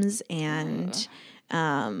limbs and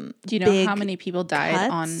do you know how many people died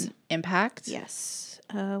cuts. on impact? Yes.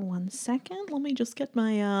 1 second. Let me just get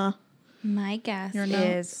my My guess Your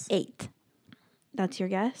notes. is 8. that's your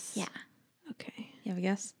guess? Yeah. Okay. You have a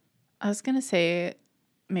guess? I was gonna say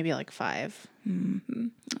maybe like 5. Mm-hmm.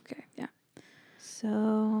 Okay. Yeah.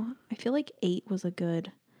 So I feel like 8 was a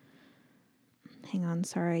good. Hang on,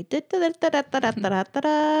 sorry.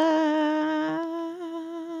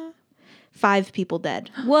 5 people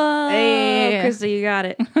dead. Whoa, Hey. Krista, you got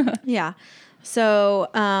it. Yeah. So,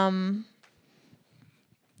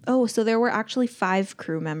 so there were actually 5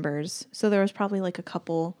 crew members. So there was probably like a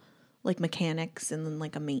couple like mechanics and then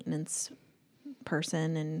like a maintenance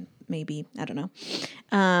person and maybe, I don't know.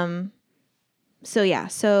 So yeah,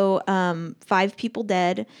 5 people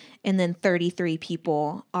dead, and then 33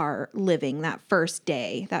 people are living that first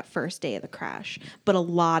day of the crash. But a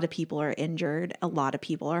lot of people are injured, a lot of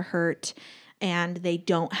people are hurt, and they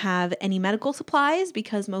don't have any medical supplies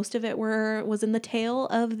because most of it was in the tail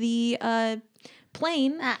of the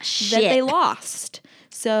plane that they lost.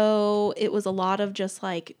 So it was a lot of just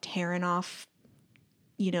like tearing off,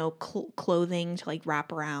 clothing to like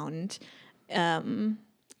wrap around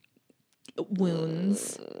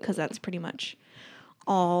wounds, because that's pretty much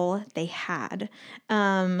all they had.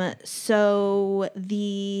 So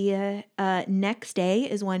the next day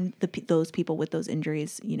is when those people with those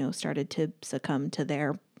injuries, started to succumb to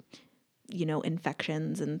their,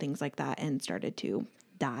 infections and things like that, and started to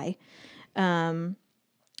die.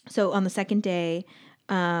 So on the second day,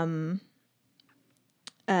 10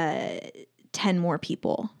 more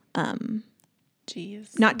people.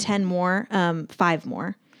 Jeez. Not 10 more, 5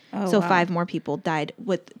 more. Oh, so wow. 5 more people died,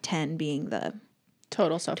 with 10 being the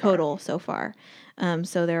Total so far. total so far.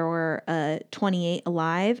 So there were 28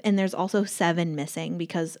 alive, and there's also 7 missing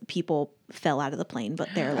because people fell out of the plane, but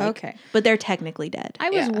they're like, Okay. but they're technically dead. I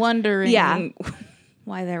was Yeah. wondering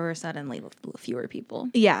why there were suddenly fewer people.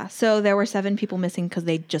 Yeah, so there were 7 people missing because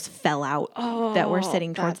they just fell out that were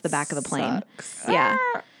sitting towards that the back of the plane. sucks. Yeah.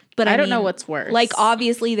 But I don't know mean, what's worse. Like,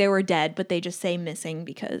 obviously they were dead, but they just say missing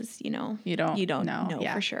because, You don't know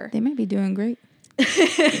yeah. for sure. They might be doing great.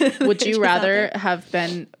 Would you rather have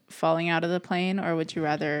been falling out of the plane, or would you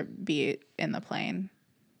rather be in the plane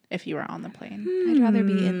if you were on the plane? I'd rather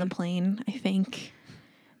be in the plane, I think.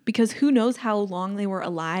 Because who knows how long they were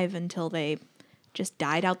alive until they just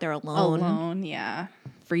died out there alone. Yeah.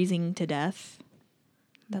 Freezing to death.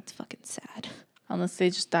 That's fucking sad. Unless they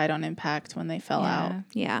just died on impact when they fell out.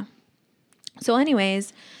 Yeah. So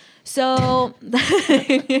anyways, so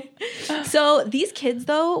so these kids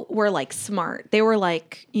though were like smart. They were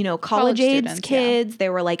like, college age students, kids. They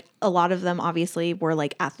were like, a lot of them obviously were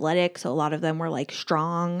like athletic, so a lot of them were like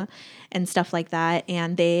strong and stuff like that,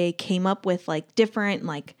 and they came up with like different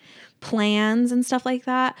like plans and stuff like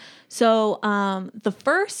that. So the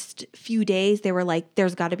first few days they were like,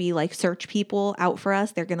 there's got to be like search people out for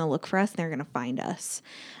us. They're going to look for us and they're going to find us.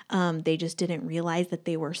 They just didn't realize that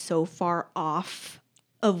they were so far off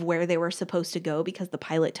of where they were supposed to go because the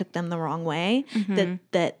pilot took them the wrong way,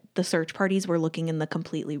 that the search parties were looking in the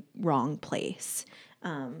completely wrong place,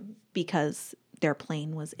 because their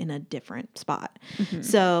plane was in a different spot.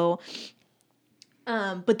 So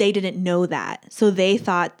but they didn't know that. So they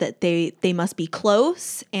thought that they must be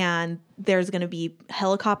close and there's going to be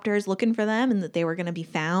helicopters looking for them and that they were going to be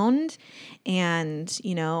found, and,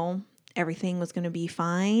 everything was going to be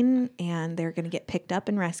fine and they're going to get picked up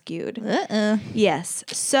and rescued. Yes.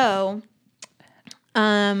 So,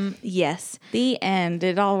 yes. The end.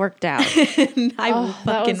 It all worked out. I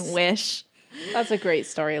fucking wish. That's a great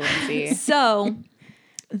story, Lindsay. So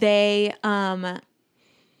they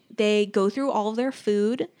go through all of their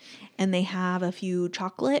food, and they have a few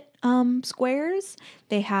chocolate squares.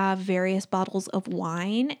 They have various bottles of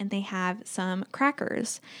wine, and they have some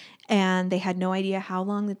crackers. And they had no idea how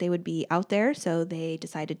long that they would be out there, so they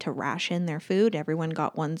decided to ration their food. Everyone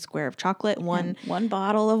got 1 square of chocolate, one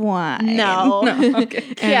bottle of wine. no,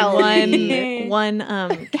 Okay. and one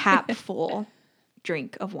cap full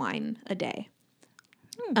drink of wine a day.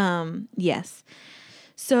 Yes.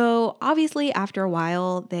 So obviously after a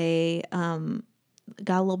while they got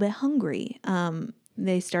a little bit hungry.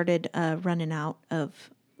 they started running out of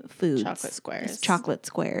foods. Chocolate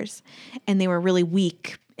squares. And they were really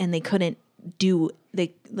weak and they couldn't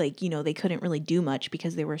really do much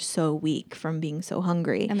because they were so weak from being so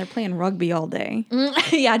hungry. And they're playing rugby all day.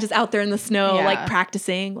 Yeah, just out there in the snow, Yeah. like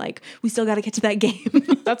practicing. Like, we still got to get to that game.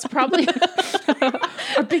 That's probably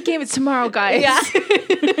our big game is tomorrow, guys. Yeah.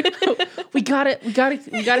 we got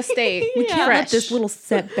to stay. We Yeah. can't Let let this little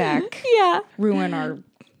setback Yeah. ruin our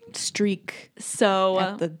streak So,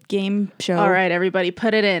 at the game show. All right, everybody,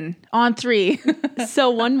 put it in on 3. so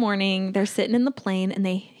one morning they're sitting in the plane and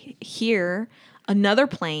they hear another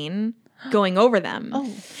plane going over them.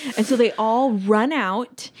 Oh. And so they all run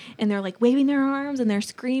out and they're like waving their arms and they're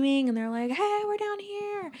screaming and they're like, hey, we're down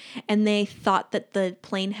here. And they thought that the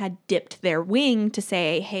plane had dipped their wing to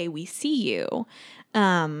say, hey, we see you.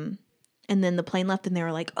 And then the plane left and they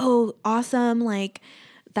were like, oh, awesome. Like,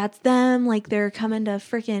 that's them. Like, they're coming to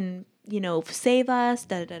freaking, save us.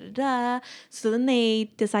 Da, da, da, da. So then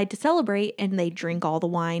they decide to celebrate and they drink all the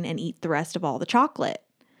wine and eat the rest of all the chocolate.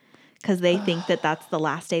 Because they think that that's the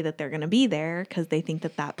last day that they're going to be there. Because they think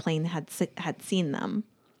that plane had seen them.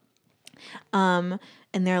 And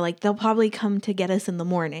they're like, they'll probably come to get us in the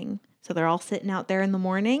morning. So they're all sitting out there in the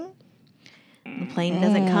morning. The plane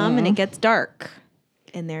doesn't come and it gets dark.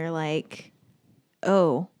 And they're like,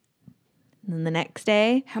 oh. And then the next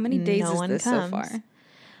day, How many days no is one this comes. so far?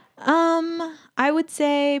 I would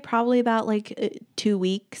say probably about like 2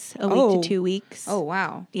 weeks, a week to 2 weeks. Oh,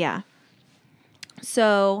 wow. Yeah.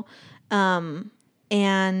 So,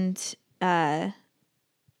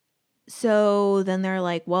 so then they're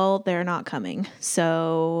like, well, they're not coming.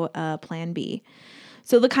 So, plan B.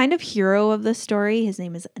 So the kind of hero of the story, his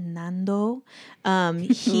name is Nando.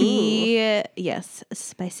 Yes,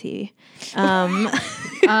 spicy.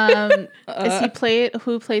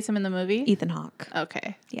 Who plays him in the movie? Ethan Hawke.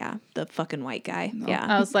 Okay. Yeah, the fucking white guy. Yeah.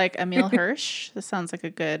 I was like, Emil Hirsch. This sounds like a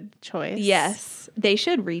good choice. Yes, they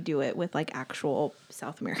should redo it with like actual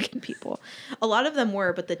South American people. A lot of them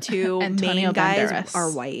were, but the two Antonio main guys Banderas.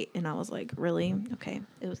 are white, and I was like, really? Okay,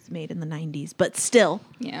 it was made in the 90s, but still.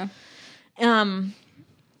 Yeah.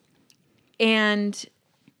 And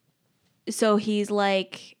so he's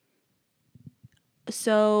like,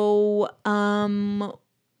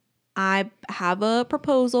 I have a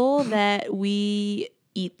proposal that we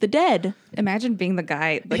eat the dead. Imagine being the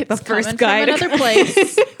guy, like It's the first coming guy. from another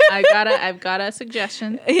place. I've got a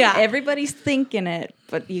suggestion. Yeah. Everybody's thinking it,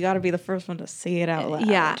 but you got to be the first one to say it out loud.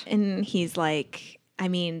 Yeah, and he's like, I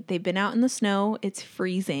mean, they've been out in the snow. It's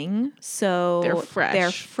freezing, so They're fresh.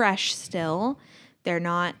 They're fresh still. They're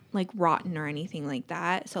not like rotten or anything like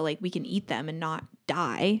that. So like we can eat them and not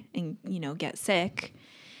die and get sick.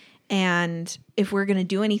 And if we're going to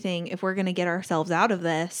do anything, if we're going to get ourselves out of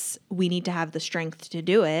this, we need to have the strength to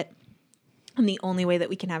do it. And the only way that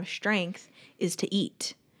we can have strength is to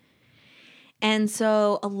eat. And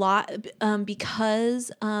so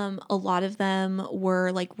because a lot of them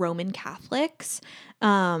were like Roman Catholics,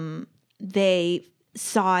 they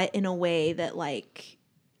saw it in a way that like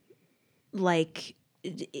the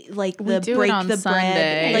do it break on the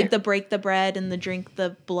Sunday. bread, like the break the bread and the drink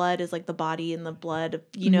the blood is like the body and the blood,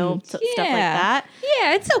 stuff like that.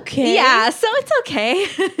 Yeah, it's okay. Yeah, so it's okay.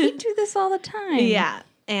 We do this all the time. Yeah.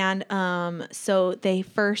 And so he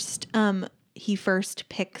first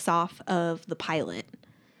picks off of the pilot.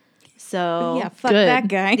 So Yeah, fuck Good. that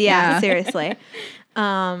guy. yeah, seriously.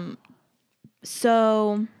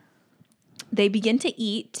 So they begin to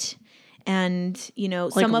eat, and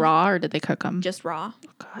Like some of raw, or did they cook them? just raw.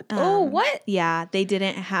 God. Oh, what? Yeah, they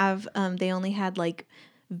didn't have. They only had like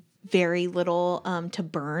very little to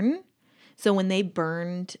burn. So when they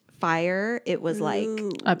burned fire, it was like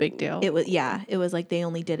A big deal. it was. Yeah, it was like they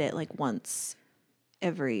only did it like once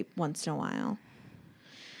in a while.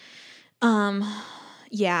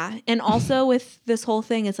 Yeah, and also with this whole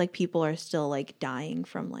thing, it's like people are still like dying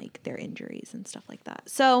from like their injuries and stuff like that.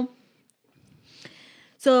 So,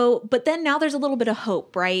 but then now there's a little bit of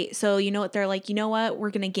hope, right? So you know what they're like, we're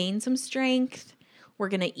going to gain some strength, we're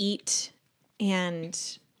going to eat, and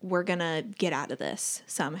we're going to get out of this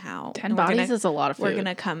somehow. 10 And we're bodies gonna- is a lot of food. We're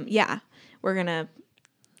going to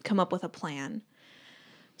come up with a plan.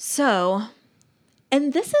 So,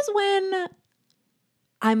 and this is when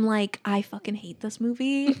I'm like, I fucking hate this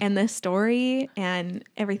movie and this story and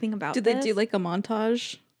everything about Did this. they do like a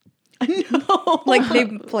montage? No. Like they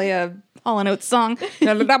play a Hall & Oates song? Because As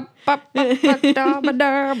they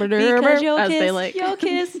your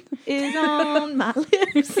kiss is on my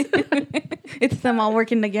lips. It's them all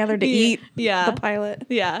working together to eat Yeah. the pilot.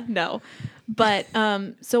 Yeah, no. But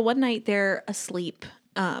so one night they're asleep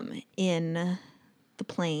in the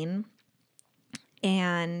plane,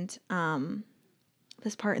 And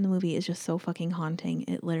this part in the movie is just so fucking haunting.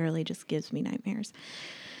 It literally just gives me nightmares.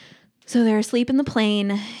 So they're asleep in the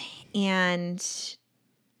plane, and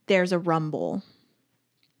there's a rumble.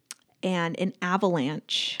 And an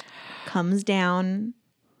avalanche comes down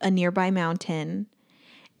a nearby mountain.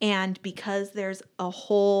 And because there's a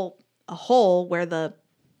hole where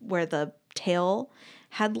the tail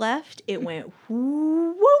had left, it went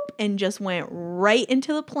whoop and just went right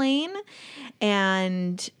into the plane,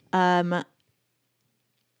 and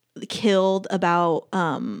killed about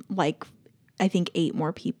like I think 8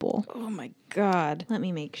 more people. Oh my God. Let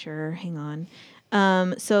me make sure. Hang on.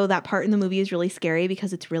 So that part in the movie is really scary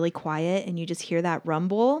because it's really quiet and you just hear that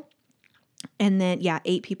rumble. And then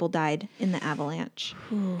 8 people died in the avalanche.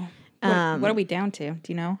 What are we down to?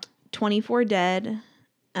 Do you know? 24 dead,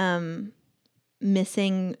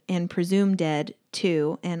 missing and presumed dead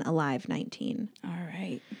 2, and alive 19. All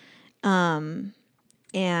right.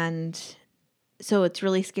 And so it's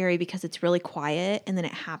really scary because it's really quiet, and then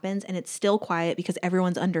it happens, and it's still quiet because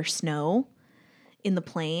everyone's under snow in the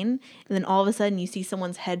plane. And then all of a sudden you see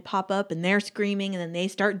someone's head pop up and they're screaming, and then they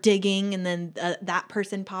start digging, and then that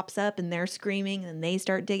person pops up and they're screaming, and they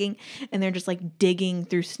start digging, and they're just like digging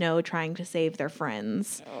through snow trying to save their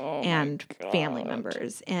friends and family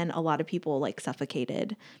members. And a lot of people like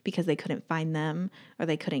suffocated because they couldn't find them or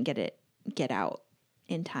they couldn't get out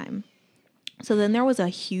in time. So then there was a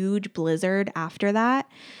huge blizzard after that.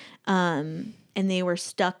 And they were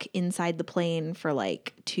stuck inside the plane for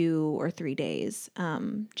like 2 or 3 days,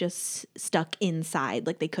 just stuck inside.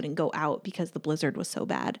 Like they couldn't go out because the blizzard was so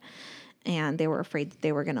bad. And they were afraid that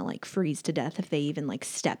they were going to like freeze to death if they even like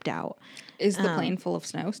stepped out. Is the plane full of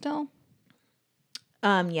snow still?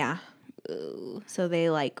 Yeah. So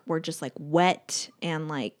they like were just like wet and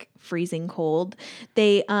like freezing cold.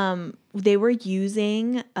 They were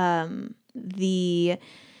using the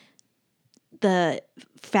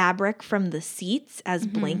fabric from the seats as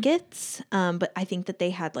blankets, but I think that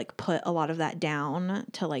they had like put a lot of that down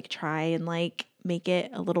to like try and like make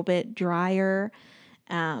it a little bit drier.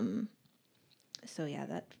 So yeah,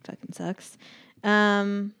 that fucking sucks.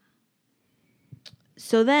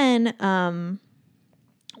 So then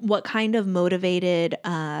what kind of motivated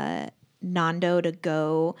Nando to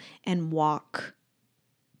go and walk?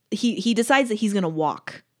 He decides that he's gonna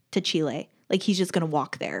walk to Chile. Like he's just gonna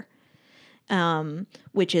walk there.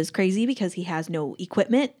 Which is crazy because he has no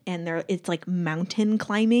equipment, and it's like mountain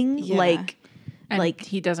climbing. Yeah. Like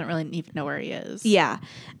he doesn't really even know where he is. Yeah.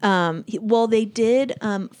 Well, they did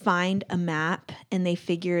find a map, and they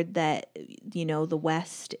figured that, the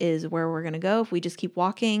west is where we're going to go. If we just keep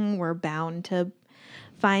walking, we're bound to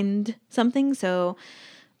find something. So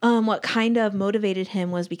what kind of motivated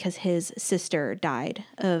him was because his sister died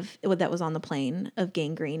that was on the plane of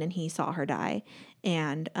gangrene, and he saw her die.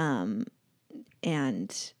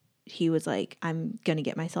 And he was like, I'm going to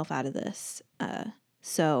get myself out of this. Both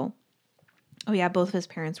of his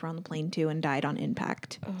parents were on the plane too and died on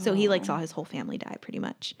impact. So he like saw his whole family die pretty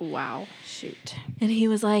much. Wow. Shoot. And he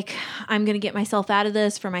was like, I'm going to get myself out of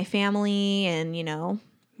this for my family, and, I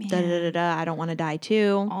don't want to die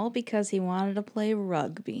too. All because he wanted to play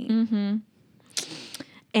rugby. Mm-hmm.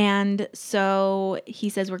 And so he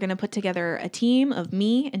says, we're going to put together a team of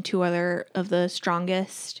me and 2 other of the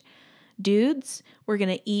strongest dudes. We're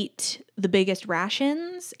going to eat the biggest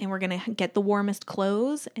rations, and we're going to get the warmest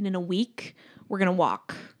clothes. And in a week, we're going to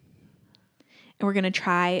walk. And we're going to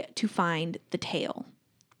try to find the tail.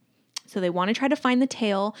 So they want to try to find the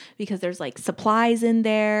tail because there's like supplies in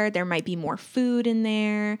there. There might be more food in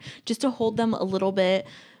there just to hold them a little bit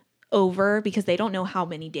over, because they don't know how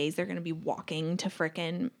many days they're going to be walking to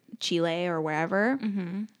frickin' Chile or wherever.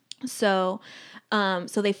 Mm-hmm. So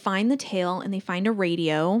they find the tail, and they find a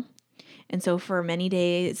radio. And so for many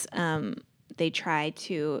days, they tried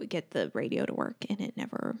to get the radio to work, and it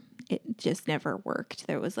just never worked.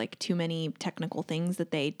 There was like too many technical things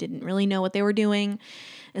that they didn't really know what they were doing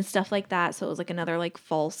and stuff like that. So it was like another like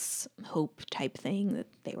false hope type thing that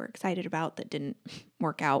they were excited about that didn't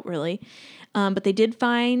work out really. But they did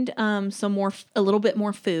find a little bit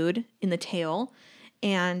more food in the tail,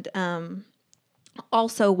 and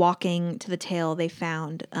also walking to the tail, they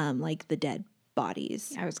found like the dead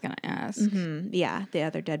bodies. I was going to ask. Mm-hmm. Yeah, the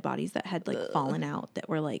other dead bodies that had like fallen out, that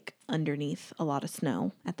were like underneath a lot of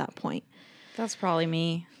snow at that point. That's probably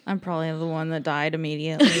me. I'm probably the one that died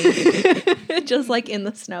immediately. Just like in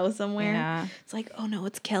the snow somewhere. Yeah. It's like, oh no,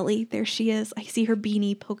 it's Kelly. There she is. I see her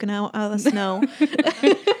beanie poking out of the snow.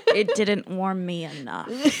 It didn't warm me enough.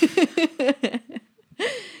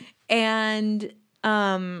 And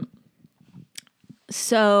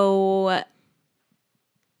so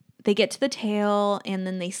they get to the tail, and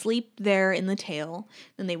then they sleep there in the tail.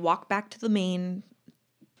 Then they walk back to the main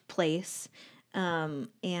place, and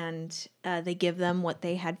they give them what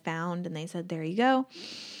they had found, and they said, "There you go."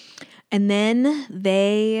 And then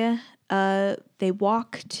they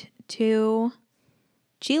walked to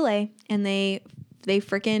Chile, and they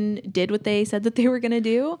freaking did what they said that they were gonna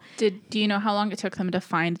do. Do you know how long it took them to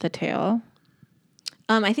find the tail?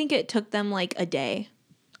 I think it took them like a day.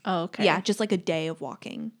 Oh, okay. Yeah, just like a day of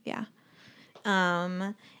walking. Yeah.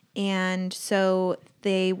 And so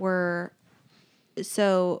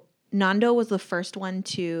Nando was the first one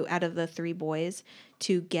out of the three boys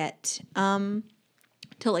to get to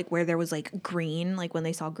like where there was like green. Like when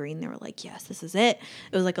they saw green, they were like, yes, this is it.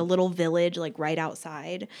 It was like a little village like right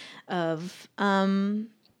outside of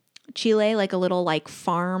Chile, like a little like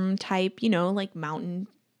farm type, like mountain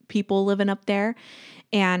people living up there.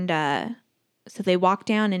 And so they walk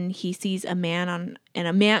down, and he sees a man on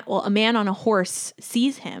a horse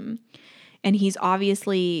sees him, and he's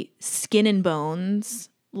obviously skin and bones,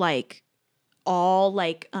 like all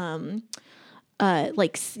like how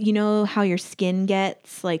your skin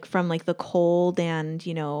gets like from like the cold, and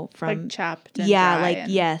from Like chapped and yeah, dry like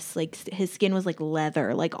and... yes, like his skin was like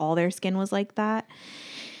leather, like all their skin was like that.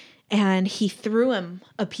 And he threw him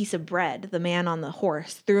a piece of bread. The man on the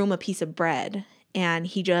horse threw him a piece of bread, and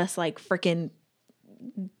he just like freaking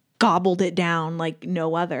gobbled it down like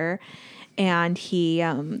no other. And he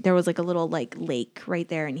there was like a little like lake right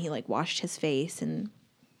there, and he like washed his face, and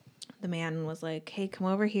the man was like, "Hey, come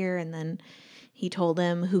over here." And then he told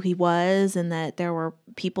him who he was, and that there were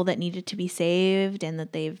people that needed to be saved, and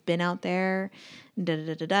that they've been out there, and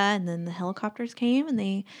And then the helicopters came, and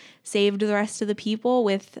they saved the rest of the people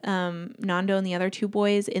with Nando and the other two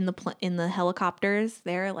boys in the helicopters.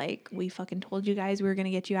 They're like, "We fucking told you guys we were gonna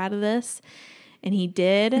get you out of this," and he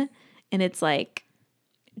did. And it's like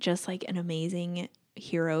just like an amazing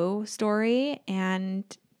hero story. And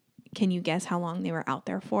can you guess how long they were out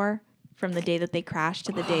there for? From the day that they crashed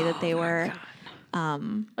to the day that they were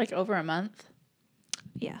like over a month.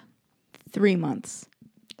 Yeah. 3 months.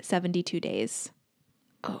 72 days.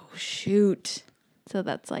 Oh, shoot. So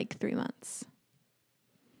that's like 3 months.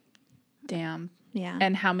 Damn. Yeah.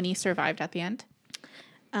 And how many survived at the end?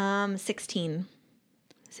 16.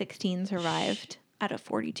 16 survived out of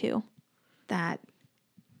 42. That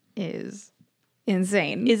is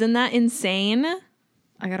insane. Isn't that insane?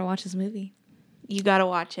 I gotta watch this movie. You gotta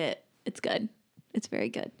watch it. It's good. It's very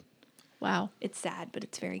good. Wow. It's sad, but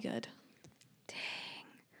it's very good.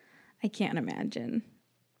 I can't imagine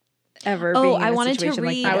ever being in I a wanted to situation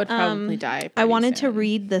read. like I that. would probably die. I pretty wanted to soon.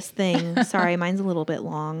 read this thing. Sorry, mine's a little bit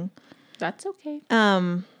long. That's okay.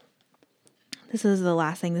 This is the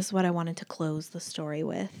last thing. This is what I wanted to close the story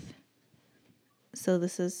with. So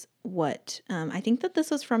this is what I think that this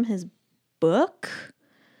was from his book,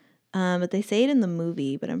 but they say it in the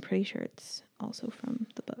movie. But I'm pretty sure it's also from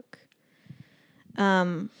the book.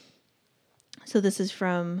 So this is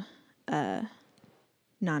from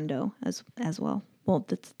Nando as well. Well,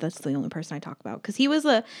 that's the only person I talk about, because he was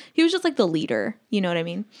just like the leader. You know what I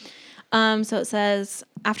mean? So it says,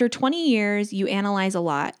 after 20 years, you analyze a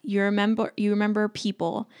lot. You remember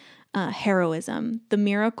people, heroism, the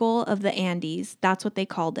miracle of the Andes. That's what they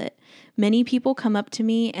called it. Many people come up to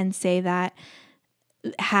me and say that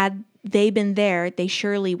had they been there, they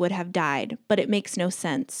surely would have died. But it makes no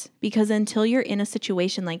sense, because until you're in a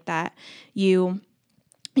situation like that, you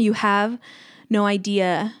have no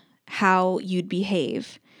idea how you'd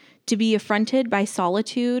behave. To be affronted by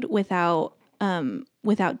solitude without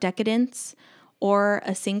decadence or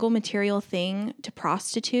a single material thing to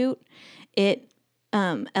prostitute, it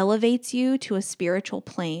elevates you to a spiritual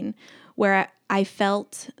plane where I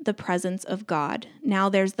felt the presence of God. Now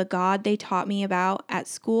there's the God they taught me about at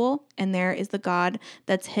school, and there is the God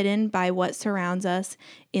that's hidden by what surrounds us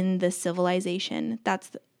in this civilization.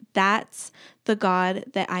 That's the God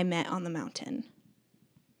that I met on the mountain.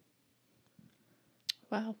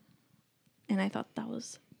 Wow. And I thought that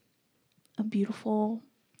was a beautiful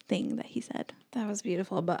thing that he said. That was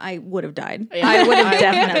beautiful, but I would have died. Yeah, I would have I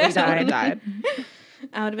definitely would have died.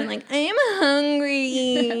 I would have been like, I'm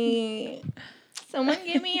hungry. Someone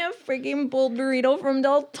give me a freaking bull burrito from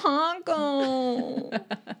Del Taco.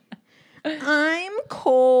 I'm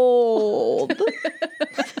cold.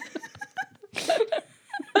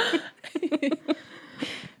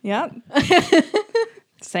 Yep.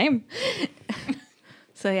 Same.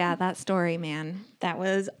 So yeah, that story, man. That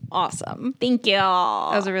was awesome. Thank you.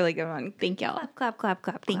 That was a really good one. Thank you. Clap, clap,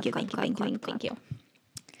 clap. Thank you. clap, Thank you. clap, Thank you. clap, Thank you. clap.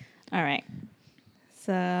 Thank you. All right.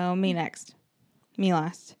 So me next. Me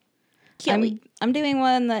last. Kelly. I'm doing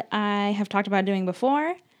one that I have talked about doing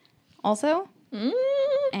before, also.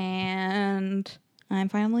 And I'm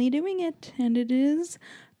finally doing it, and it is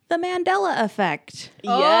the Mandela effect.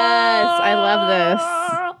 Yes, I love this.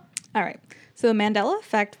 All right. So the Mandela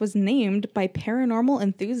effect was named by paranormal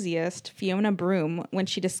enthusiast Fiona Broome when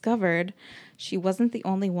she discovered she wasn't the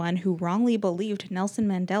only one who wrongly believed Nelson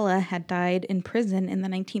Mandela had died in prison in the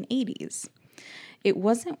 1980s. It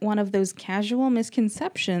wasn't one of those casual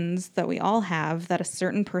misconceptions that we all have that a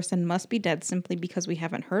certain person must be dead simply because we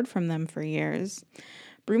haven't heard from them for years.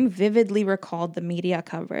 Broome vividly recalled the media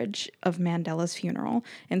coverage of Mandela's funeral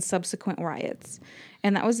and subsequent riots,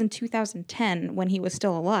 and that was in 2010 when he was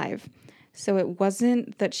still alive. So it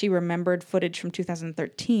wasn't that she remembered footage from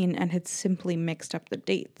 2013 and had simply mixed up the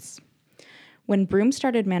dates. When Broome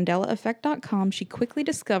started MandelaEffect.com, she quickly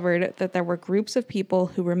discovered that there were groups of people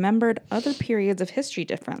who remembered other periods of history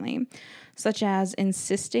differently, such as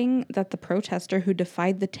insisting that the protester who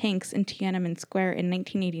defied the tanks in Tiananmen Square in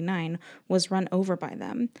 1989 was run over by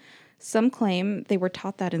them. Some claim they were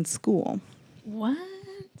taught that in school. What?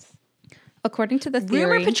 According to the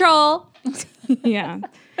theory... Rumor Patrol! Yeah.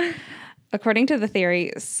 According to the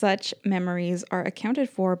theory, such memories are accounted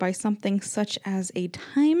for by something such as a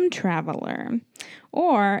time traveler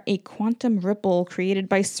or a quantum ripple created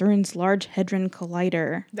by CERN's Large Hadron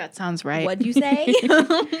Collider, That sounds right. What'd you say?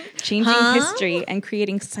 changing history and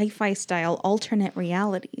creating sci-fi style alternate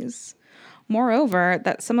realities. Moreover,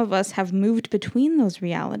 that some of us have moved between those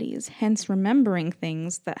realities, hence remembering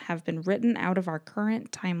things that have been written out of our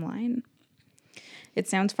current timeline. It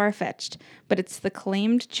sounds far-fetched, but it's the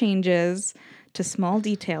claimed changes to small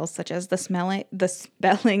details such as the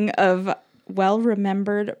spelling of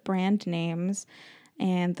well-remembered brand names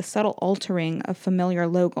and the subtle altering of familiar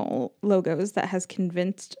logos that has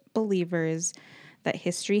convinced believers that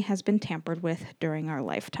history has been tampered with during our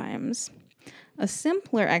lifetimes. A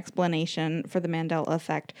simpler explanation for the Mandela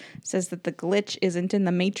effect says that the glitch isn't in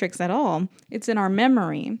the matrix at all, it's in our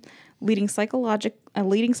memory. A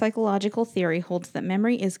leading psychological theory holds that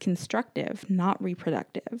memory is constructive, not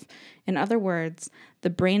reproductive. In other words, the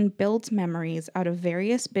brain builds memories out of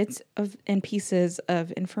various bits and pieces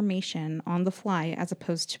of information on the fly as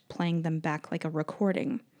opposed to playing them back like a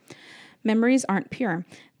recording. Memories aren't pure.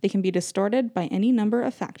 They can be distorted by any number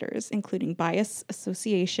of factors, including bias,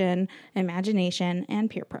 association, imagination, and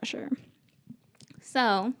peer pressure.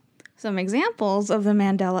 So, some examples of the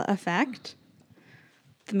Mandela effect.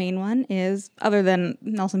 The main one is, other than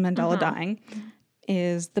Nelson Mandela dying,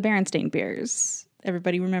 is the Berenstain Bears.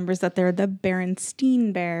 Everybody remembers that they're the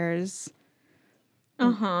Berenstein Bears.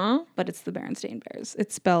 But it's the Berenstain Bears.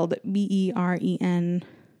 It's spelled Beren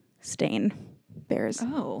Stain Bears.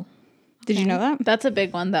 Oh. Did you know that? That's a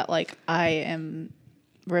big one that like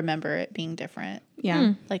remember it being different.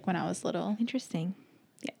 Yeah. Like when I was little. Interesting.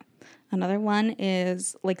 Another one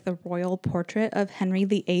is like the royal portrait of Henry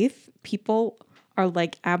VIII. People are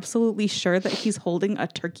like absolutely sure that he's holding a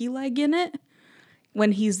turkey leg in it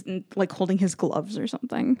when he's like holding his gloves or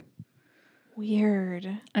something.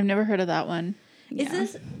 Weird. I've never heard of that one.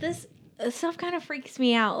 Is this stuff kind of freaks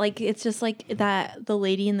me out? Like it's just like that the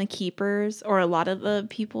lady in the Keepers, or a lot of the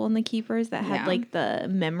people in the Keepers that had like the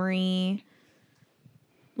memory,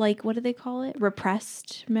 like what do they call it?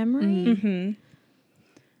 Repressed memory. Mm-hmm.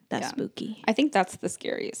 That's spooky. I think that's the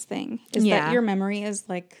scariest thing is that your memory is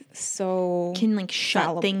like so can like shut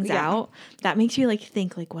fallible. things out. That makes you like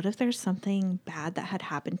think like, what if there's something bad that had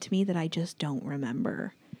happened to me that I just don't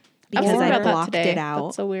remember because I blocked it out.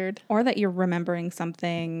 That's so weird. Or that you're remembering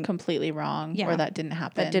something Completely wrong. Or that didn't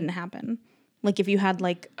happen. That didn't happen. Like if you had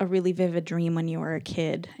like a really vivid dream when you were a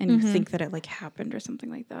kid and you think that it like happened or something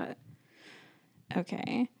like that.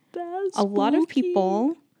 Okay. That's a lot of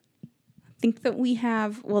people think that we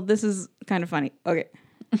have, well, this is kind of funny. Okay.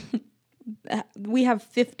 We have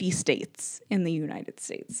 50 states in the United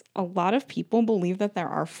States. A lot of people believe that there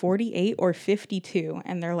are 48 or 52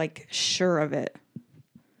 and they're like sure of it.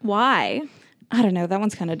 Why? I don't know. That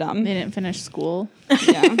one's kind of dumb. They didn't finish school.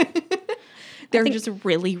 Yeah. They're just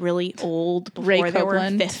really, really old before they were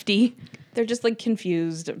 50. They're just like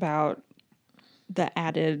confused about the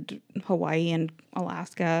added Hawaii and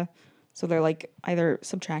Alaska. So they're like either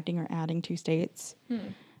subtracting or adding 2 states.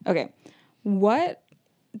 Okay. What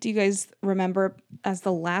do you guys remember as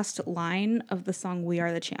the last line of the song We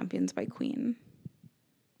Are the Champions by Queen?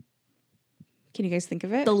 Can you guys think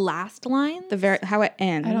of it? The last line? How it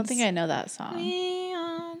ends. I don't think I know that song. We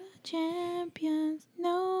are the champions,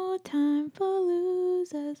 no time for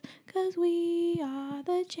losers, 'cause we are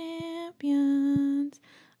the champions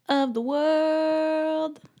of the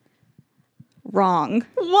world. Wrong.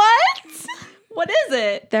 What? What is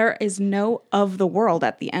it? There is no of the world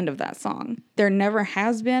at the end of that song. There never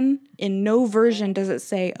has been. In no version does it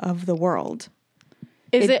say of the world.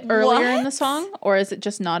 Is it earlier in What? the song, or is it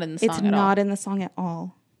just not in the song It's at all? not in the song at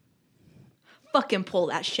all. Fucking pull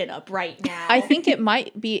that shit up right now. I think it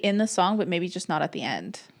might be in the song, but maybe just not at the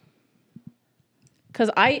end. Because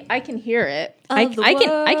I can hear it. I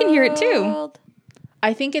can hear it too.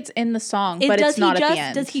 I think it's in the song, but it's not at the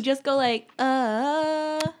end. Does he just go like,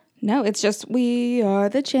 No, it's just we are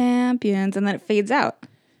the champions, and then it fades out.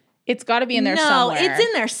 It's got to be in there no, somewhere. it's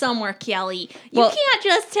in there somewhere, Kelly. You Well- can't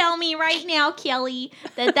just tell me right now, Kelly,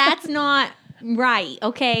 that that's not right,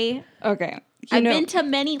 okay? Okay. I've been to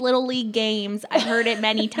many Little League games. I've heard it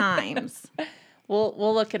many times.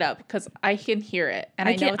 We'll look it up because I can hear it, and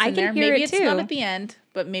I know it's I in can there. hear Maybe it it's not too. at the end,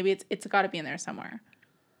 but maybe it's got to be in there somewhere.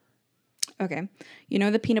 Okay. You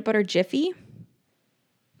know the peanut butter Jiffy?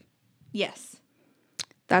 Yes.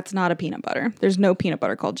 That's not a peanut butter. There's no peanut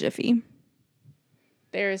butter called Jiffy.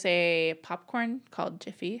 There's a popcorn called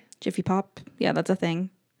Jiffy, Jiffy Pop. Yeah, that's a thing.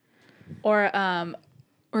 or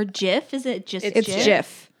Or Jif? Is it just It's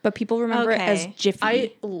Jif, but people remember it as Okay. Jiffy.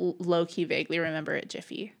 I low key vaguely remember it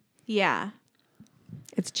Jiffy. Yeah.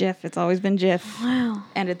 It's Jif. It's always been Jif. Wow.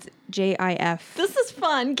 And it's Jif. This is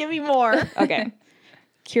fun. Give me more. Okay.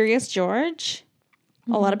 Curious George.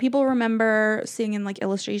 A lot of people remember seeing in like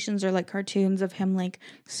illustrations or like cartoons of him like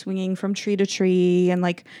swinging from tree to tree and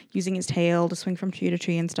like using his tail to swing from tree to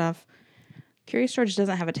tree and stuff. Curious George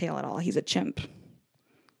doesn't have a tail at all. He's a chimp.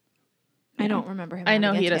 I don't remember him. I know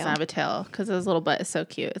having he a doesn't tail. have a tail because his little butt is so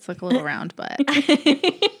cute. It's like a little round butt.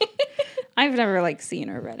 I've never like seen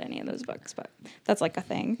or read any of those books, but that's like a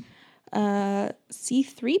thing.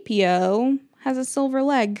 C-3PO has a silver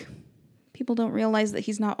leg. People don't realize that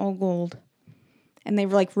he's not all gold. And they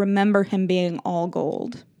like remember him being all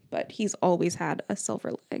gold, but he's always had a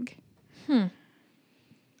silver leg. I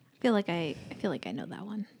feel like I know that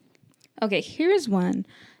one. Okay, here's one.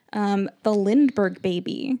 The Lindbergh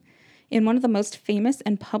baby. In one of the most famous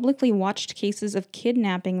and publicly watched cases of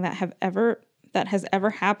kidnapping that has ever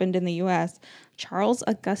happened in the U.S., Charles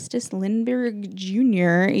Augustus Lindbergh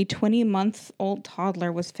Jr., a 20-month-old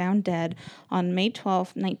toddler, was found dead on May 12,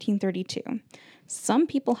 1932. Some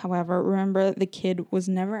people, however, remember the kid was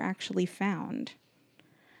never actually found.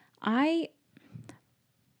 I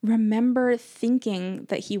remember thinking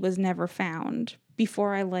that he was never found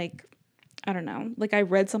before I don't know, like I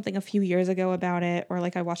read something a few years ago about it, or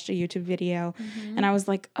like I watched a YouTube video and I was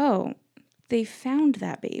like, oh, they found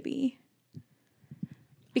that baby.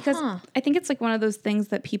 Because I think it's like one of those things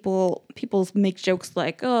that people make jokes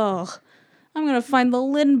like, oh, I'm going to find the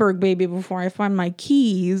Lindbergh baby before I find my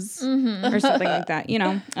keys or something like that. You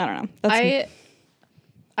know, I don't know.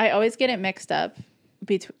 I always get it mixed up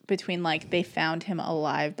between like they found him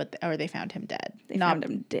alive, or they found him dead. They found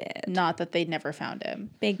him dead. Not that they never found him.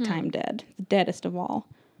 Big time dead. The deadest of all.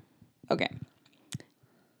 Okay.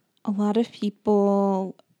 A lot of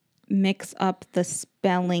people mix up the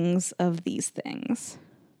spellings of these things.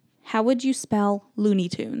 How would you spell Looney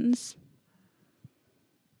Tunes?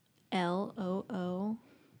 Loony.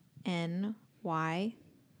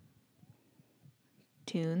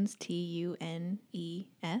 Tunes. Tunes.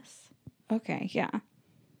 Okay, yeah.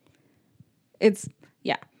 It's,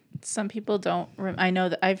 yeah. Some people don't. I know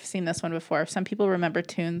that I've seen this one before. Some people remember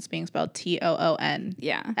tunes being spelled Toons.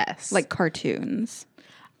 Yeah. S. Like cartoons.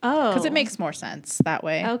 Oh. Because it makes more sense that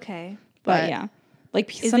way. Okay. But yeah.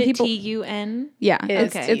 Like Is some it people. TUN? Yeah.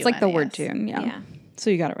 It's It's like the word TUNES. tune. Yeah. Yeah. So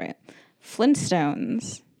you got it right.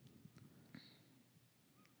 Flintstones,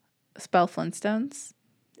 Spell Flintstones.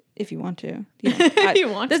 if you want to. If you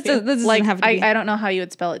want this to. doesn't Like have to be. I don't know how you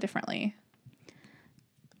would spell it differently.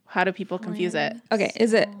 How do people confuse it? Okay,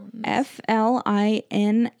 is it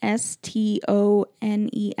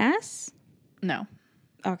Flinstones? No.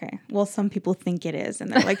 Okay, well, some people think it is,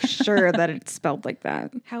 and they're like sure that it's spelled like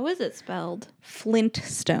that. How is it spelled?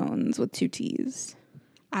 Flintstones with 2 T's.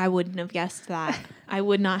 I wouldn't have guessed that. I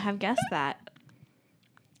would not have guessed that.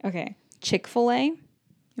 Okay, Chick-fil-A.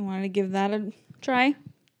 You wanted to give that a try?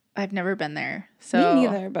 I've never been there. So Me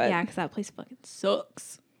neither, but Yeah, because that place fucking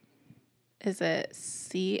sucks. is it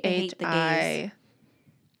hate the gays.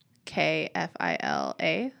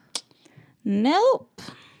 CHIKFILA? nope.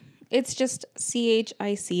 It's just CHICH,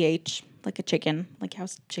 like a chicken, like how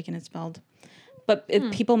chicken is spelled. But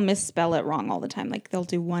people misspell it wrong all the time. Like they'll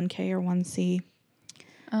do 1 K or 1 C.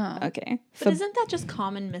 Oh. Okay. But isn't that just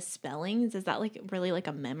common misspellings? Is that like really like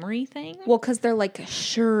a memory thing? Well, because they're like,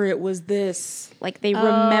 sure, it was this. Like they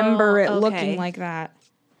remember it okay. looking like that.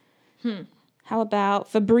 How about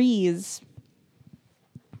Febreze?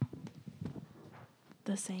 The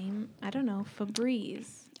the same. I don't know.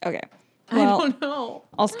 Febreze. Okay. I Well, don't know.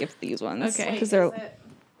 I'll skip these ones. Okay. Because they're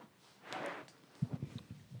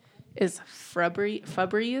Is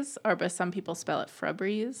Febreze, or but some people spell it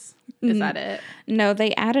Febreze? Is that it? no,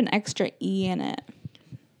 they add an extra E in it.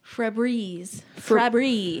 Febreze.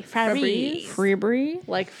 Febreze. Febreze?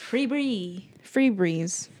 Like Febreze.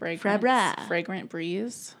 Febreze. fragrant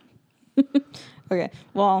breeze. Okay.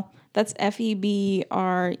 Well, that's Febreze,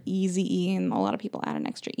 and a lot of people add an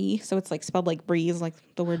extra E, so it's like spelled like breeze, like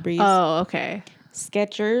the word breeze. Oh, okay.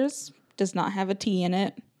 Skechers does not have a T in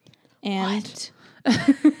it. And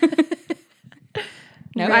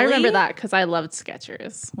No, Really? I remember that because I loved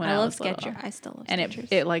Skechers when I love was little. Skechers. I still love And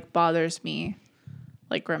Skechers. it like bothers me,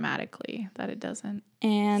 like grammatically, that it doesn't.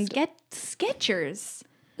 and Skechers.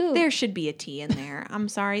 Ooh. There should be a T in there. I'm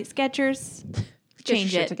sorry. Skechers. Get your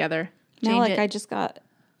Change shit it. together. now, change like, it. I just got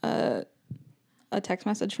a text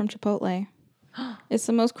message from Chipotle. It's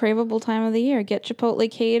the most craveable time of the year. Get Chipotle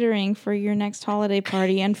catering for your next holiday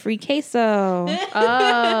party and free queso.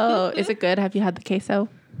 Oh, is it good? Have you had the queso?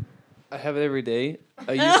 I have it every day.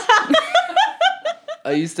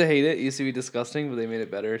 I used to hate it. It used to be disgusting, but they made it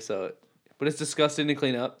better. But it's disgusting to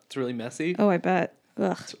clean up. It's really messy. Oh, I bet.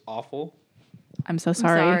 Ugh. It's awful. I'm so I'm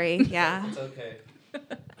sorry. sorry. Yeah. It's okay.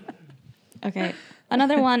 Okay.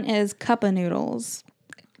 Another one is cup of noodles.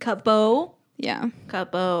 Cupo. Yeah.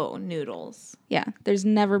 Cupo noodles. Yeah. There's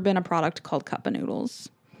never been a product called cup of noodles.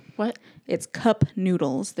 What? It's cup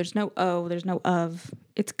noodles. There's no O. There's no of.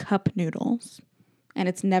 It's cup noodles. And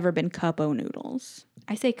it's never been cup-o noodles.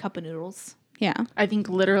 I say cup of noodles. Yeah. I think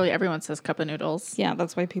literally everyone says cup of noodles. Yeah,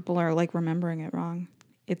 that's why people are like remembering it wrong.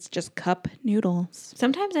 It's just cup noodles.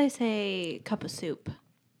 Sometimes I say cup of soup.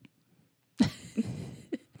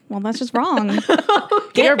 Well, that's just wrong.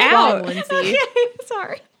 You're out. wrong, Lindsay. Okay,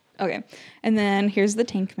 sorry. Okay. And then here's the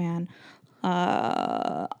Tank Man.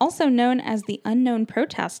 Also known as the unknown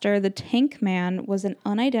protester, the Tank Man was an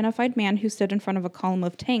unidentified man who stood in front of a column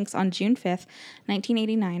of tanks on June 5th,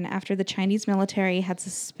 1989, after the Chinese military had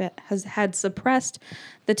suppressed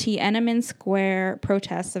the Tiananmen Square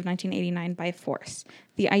protests of 1989 by force.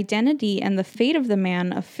 The identity and the fate of the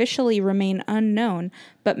man officially remain unknown,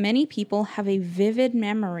 but many people have a vivid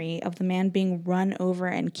memory of the man being run over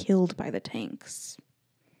and killed by the tanks.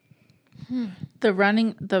 The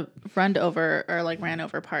run over or like ran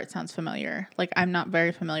over part sounds familiar. Like I'm not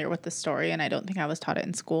very familiar with the story and I don't think I was taught it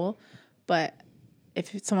in school. But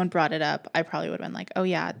if someone brought it up, I probably would have been like, oh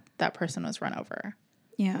yeah, that person was run over.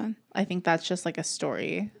 Yeah. I think that's just like a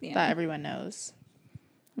story Yeah. that everyone knows.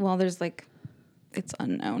 Well, there's like, it's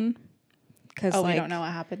unknown. Cause Oh, like, we don't know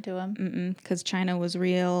what happened to him? Because China was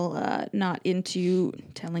real not into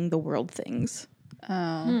telling the world things.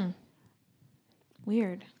 Oh.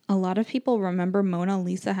 Weird. A lot of people remember Mona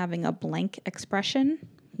Lisa having a blank expression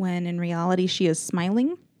when in reality she is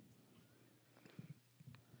smiling.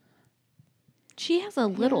 She has a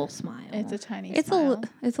little smile. It's a tiny It's smile.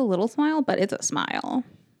 it's a little smile, but it's a smile.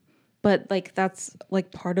 But like that's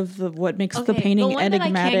like part of what makes the Okay, painting the one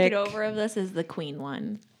enigmatic. that I can't get over of this is the Queen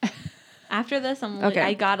one. After this, Okay.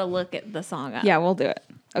 I gotta look at the song up. Yeah, we'll do it.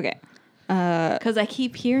 Okay. Because I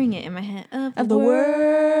keep hearing it in my head. Of the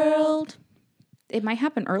world. It might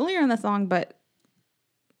happen earlier in the song, but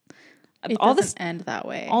It all doesn't this end that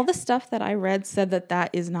way. all the stuff that I read said that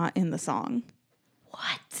is not in the song.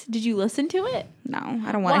 What? Did you listen to it? No,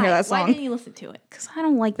 I don't want to hear that Why song. didn't you listen to it? Because I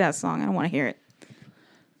don't like that song. I don't want to hear it.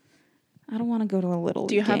 I don't want to go to a little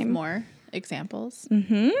Do you have game. more examples?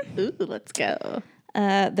 Mm-hmm. Ooh, let's go.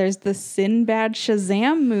 There's the Sinbad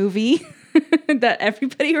Shazam movie that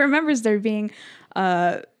everybody remembers there being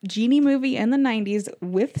a genie movie in the 90s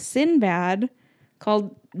with Sinbad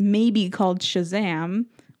called Shazam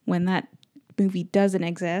when that movie doesn't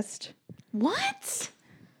exist. What?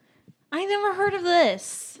 I never heard of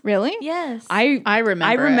this. Really? Yes. I remember.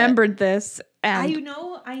 I remembered this I and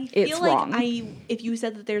feel it's like wrong. if you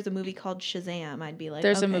said that there's a movie called Shazam, I'd be like,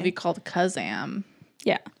 There's a okay. movie called Kazam.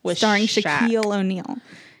 yeah, with starring Shaq. Shaquille O'Neal.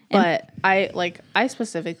 But I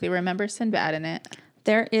specifically remember Sinbad in it.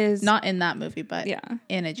 There is Not in that movie, but Yeah.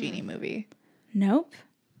 in a genie movie. Nope.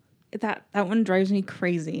 That one drives me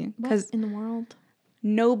crazy What because in the world?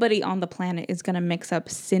 nobody on the planet is going to mix up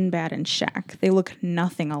Sinbad and Shaq. They look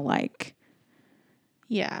nothing alike.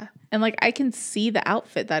 Yeah. And like I can see the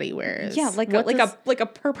outfit that he wears. Yeah, like What does- a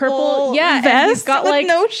purple yeah, and vest he's got, with like-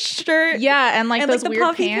 no shirt. Yeah, and like And, like, those the weird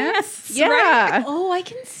puffy pants. pants, Yeah. right? Oh, I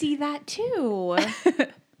can see that too.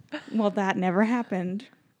 Well, that never happened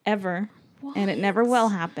ever, and it never will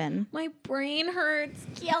happen. My brain hurts.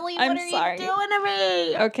 Kelly, I'm what are sorry. you doing to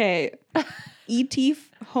me? Okay, E.T.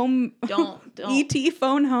 home. Don't. E.T.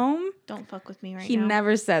 phone home. Don't fuck with me right He now.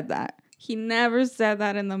 never said that. He never said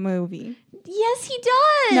that in the movie. Yes, he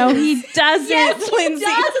does. No, he doesn't. Yes, he Lindsay.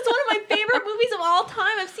 does. It's one of my favorite movies of all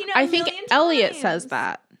time. I've seen it. I a think million Elliot times. says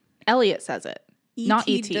that. Elliot says it. Not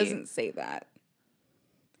E.T. doesn't say that.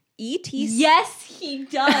 E.T. Yes, he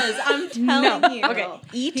does. I'm telling No. you. Okay.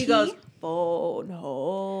 E.T. He goes, oh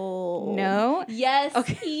no. No. Yes,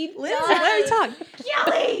 Okay. he does. Lindsay, let me talk.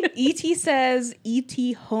 Kelly. E.T. says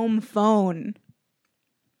E.T. home phone.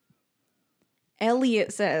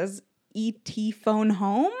 Elliot says E.T. phone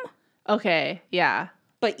home, Okay, yeah.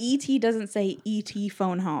 but E.T. doesn't say E.T.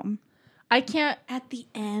 phone home. I can't. At the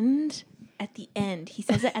end. He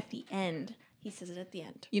says it at the end.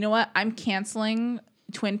 You know what? I'm canceling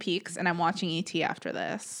Twin Peaks and I'm watching E.T. after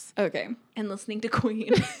this Okay. And listening to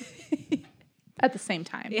Queen. at the same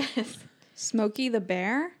time. Yes. Smokey the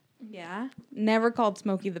Bear? Yeah. Never called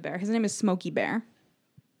Smokey the Bear. His name is Smokey Bear.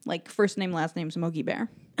 Like first name, last name, Smokey Bear.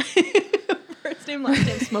 First name, last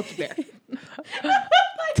name, Smokey Bear. I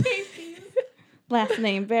hate these. Last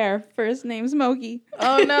name Bear. First name Smokey.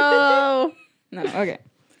 Oh no. No, okay.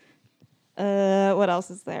 What else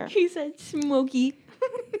is there? He said Smokey.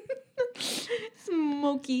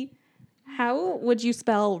 Smokey. How would you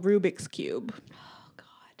spell Rubik's Cube? Oh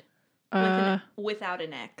God. Uh, Without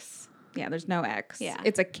an X. Yeah, there's no X. Yeah.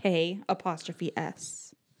 It's a K apostrophe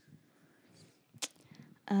S.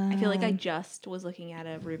 I feel like I just was looking at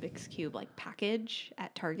a Rubik's Cube like package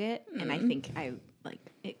at Target, and I think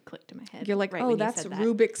it clicked in my head. You're like, right oh, when you that's said that.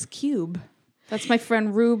 Rubik's Cube. That's my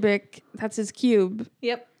friend Rubik. That's his cube.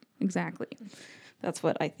 Yep. Exactly. That's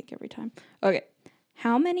what I think every time. Okay.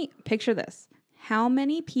 Picture this. How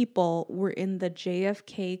many people were in the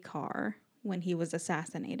JFK car when he was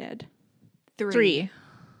assassinated? 3.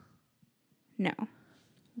 No.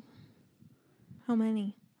 How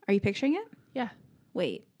many? Are you picturing it? Yeah.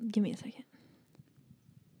 Wait, give me a second.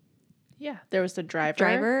 Yeah. There was the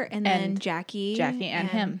driver. And then Jackie. and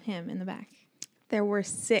him. Him in the back. There were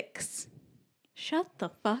 6. Shut the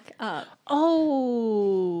fuck up.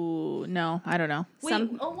 Oh no, I don't know. Wait,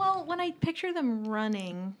 when I picture them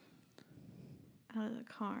running out of the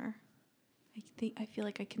car, I feel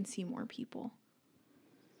like I can see more people.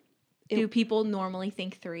 Do people normally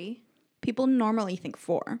think 3? People normally think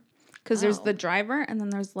 4. Because there's Oh. the driver and then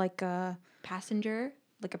there's like a Passenger?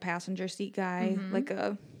 passenger seat guy, like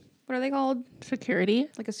a, what are they called? Security.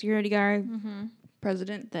 Like a security guy,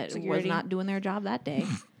 president That security. was not doing their job that day.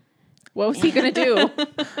 What was he gonna do?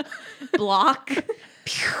 Block.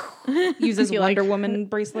 Uses He, Wonder Woman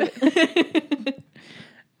bracelet.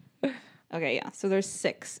 Okay, yeah. So there's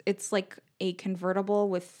 6. It's like a convertible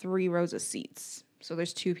with 3 rows of seats. So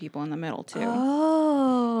there's 2 people in the middle too.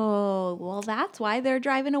 Oh, well, that's why they're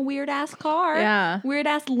driving a weird ass car. Yeah. Weird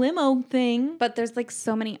ass limo thing. But there's like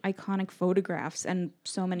so many iconic photographs and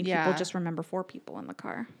so many people Yeah. just remember 4 people in the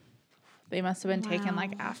car. They must have been taken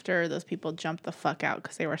like after those people jumped the fuck out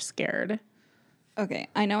because they were scared. Okay,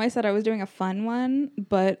 I know I said I was doing a fun one,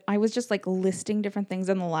 but I was just like listing different things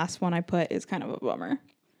and the last one I put is kind of a bummer.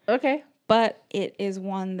 Okay. But it is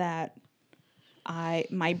one that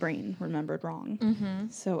my brain remembered wrong.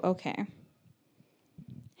 So, okay.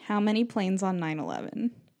 How many planes on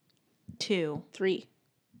 9/11? 2. 3.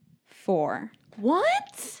 4.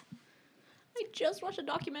 What? I just watched a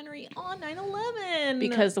documentary on 9/11.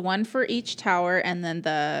 Because one for each tower and then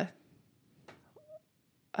the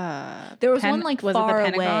there was one like was it the far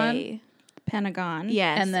Pentagon? away. Pentagon.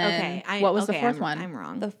 Yes. And then okay. what was the fourth one? I'm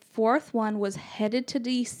wrong. The 4th one was headed to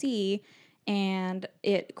DC and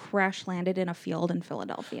it crash landed in a field in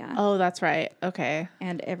Philadelphia. Oh, that's right. Okay.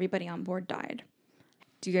 And everybody on board died.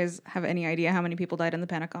 Do you guys have any idea how many people died in the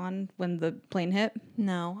Pentagon when the plane hit?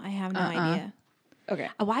 No, I have no idea. Okay.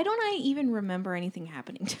 Why don't I even remember anything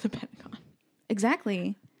happening to the Pentagon?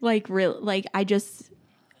 Exactly. Like I just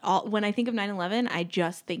when I think of 9/11, I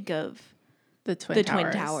just think of The Twin the Towers.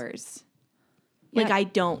 Twin Towers. Like Yeah. I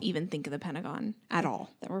don't even think of the Pentagon at all.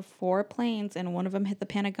 There were 4 planes and one of them hit the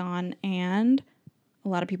Pentagon, and a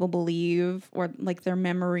lot of people believe, or like their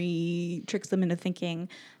memory tricks them into thinking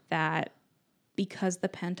that because the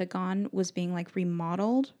Pentagon was being like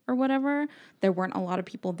remodeled or whatever, there weren't a lot of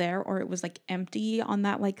people there, or it was like empty on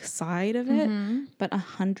that like side of it. But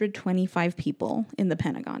 125 people in the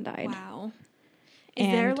Pentagon died. Wow. Is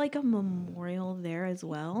there And- like a memorial there as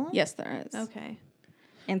well? Yes, there is. Okay.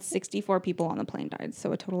 And 64 people on the plane died.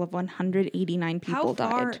 So a total of 189 people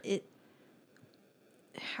died.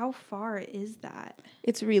 How far is that?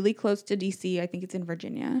 It's really close to DC. I think it's in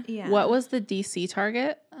Virginia. Yeah. What was the DC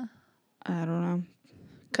target? I don't know.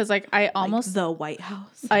 Because like I almost the White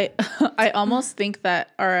House? I almost think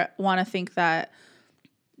that, or want to think that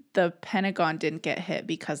the Pentagon didn't get hit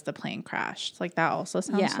because the plane crashed. Like that also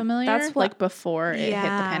sounds Yeah, familiar. that's what- like before it hit the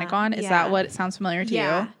Yeah, Pentagon. Is yeah. that what it sounds familiar to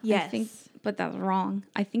Yeah. you? Yes. I think, but that's wrong.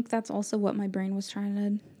 I think that's also what my brain was trying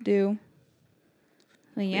to do.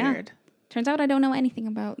 But yeah. Weird. Turns out I don't know anything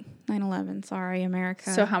about 9/11. Sorry,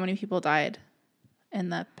 America. So how many people died in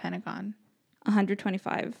the Pentagon?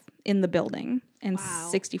 125 in the building and Wow.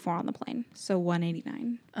 64 on the plane. So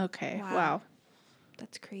 189. Okay. Wow. Wow.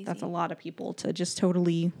 That's crazy. That's a lot of people to just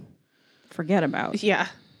totally forget about. Yeah.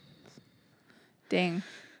 Dang.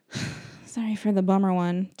 Sorry for the bummer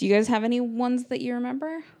one. Do you guys have any ones that you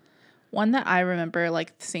remember? One that I remember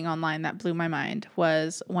like seeing online that blew my mind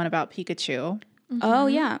was one about Pikachu. Oh,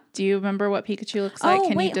 yeah. Do you remember what Pikachu looks like? Oh,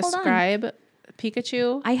 Can wait, you hold on. describe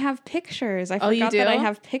Pikachu? I have pictures. I Oh, you forgot that I do?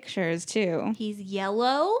 have pictures too. He's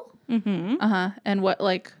yellow. Mm-hmm. Uh-huh. And what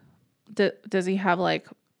like does he have like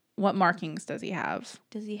what markings does he have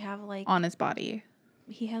Does he have like? on his body?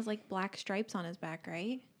 He has like black stripes on his back,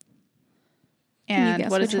 right? Can you And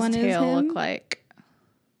guess what does which his one is tail him? look like?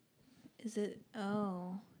 Is it?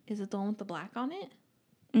 Oh, is it the one with the black on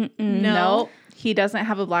it? No, he doesn't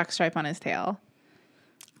have a black stripe on his tail.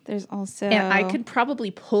 There's also. And I could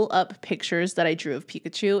probably pull up pictures that I drew of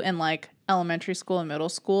Pikachu in like elementary school and middle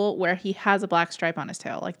school where he has a black stripe on his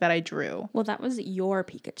tail, like that I drew. Well, that was your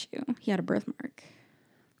Pikachu. He had a birthmark.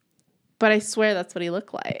 But I swear that's what he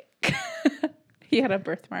looked like. He had a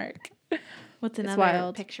birthmark. What's another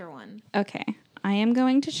wild. picture one? Okay. I am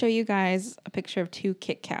going to show you guys a picture of two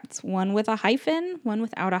Kit Kats. One with a hyphen, one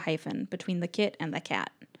without a hyphen between the kit and the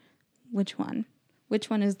cat. Which one? Which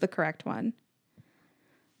one is the correct one?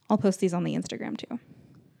 I'll post these on the Instagram too.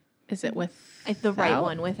 Is it with The right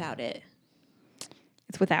one without it.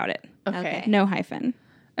 It's without it. Okay. No hyphen.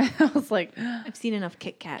 I was like, I've seen enough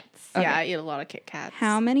Kit Kats. yeah, I eat a lot of Kit Kats.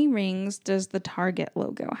 How many rings does the Target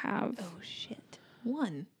logo have? Oh shit.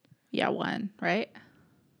 One. Yeah, one, right?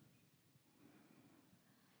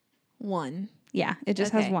 One. Yeah, it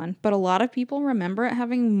just has Okay. one. But a lot of people remember it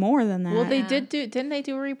having more than that. Well, they Yeah. didn't they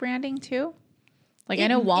do rebranding too? Like I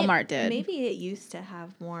know Walmart did. Maybe it used to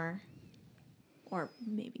have more, or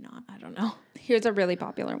maybe not. I don't know. Here's a really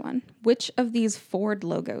popular one. Which of these Ford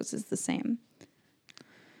logos is the same?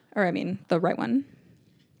 Or I mean, the right one.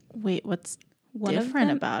 Wait, what's One of different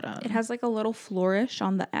them, about them? It has like a little flourish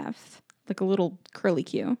on the F, like a little curly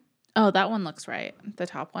Q. Oh, that one looks right. The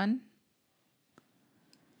top one.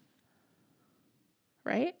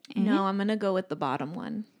 Right? No, I'm gonna go with the bottom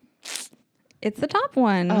one. It's the top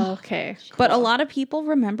one. Oh, okay. But a cool. lot of people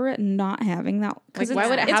remember it not having that. Like, why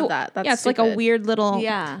would it have that? That's yeah, it's like a stupid. weird little.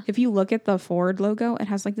 Yeah. If you look at the Ford logo, it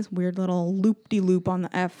has like this weird little loop-de-loop on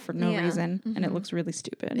the F for no Yeah. reason, and it looks really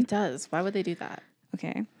stupid. It does. Why would they do that?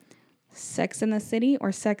 Okay. Sex in the City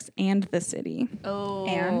or Sex and the City? Oh.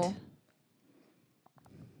 And?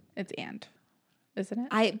 It's and, isn't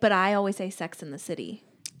it? But I always say Sex in the City.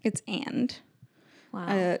 It's and.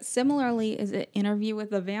 Wow. Similarly, is it Interview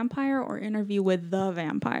with the Vampire or Interview with the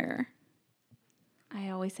Vampire?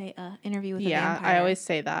 I always say Interview with a Yeah, Vampire. I always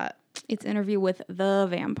say that. It's Interview with the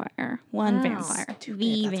Vampire. One Wow. vampire.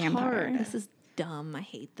 The That's vampire. hard. This is dumb. I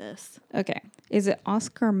hate this. Okay. Is it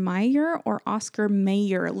Oscar Mayer or Oscar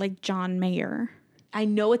Mayer, like John Mayer? I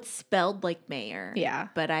know it's spelled like Mayer. Yeah.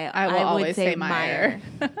 But I will I would always say say Meyer.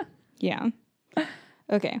 Yeah.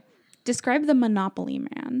 Okay. Describe the Monopoly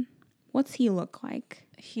Man. What's he look like?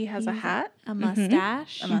 He has a hat, A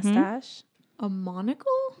mustache. a mustache. A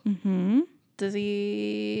monocle? Mm-hmm. Does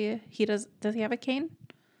he have a cane?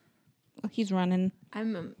 He's running.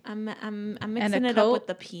 I'm a mixing it coat? up with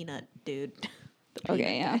the peanut dude. The peanut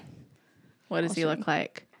Okay, yeah. guy. What does he look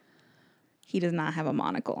like? He does not have a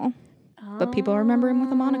monocle. But people remember him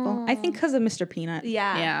with a monocle. I think because of Mr. Peanut.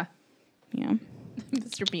 Yeah. Yeah. Yeah.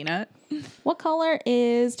 Mr. Peanut. What color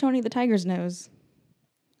is Tony the Tiger's nose?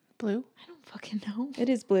 Blue? I don't fucking know. It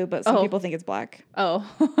is blue, but some Oh. people think it's black. Oh.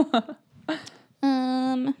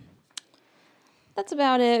 That's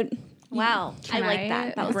about it. Wow. I like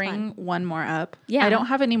that. That was bring fun. one more up? Yeah. I don't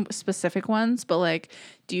have any specific ones, but like,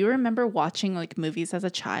 do you remember watching like movies as a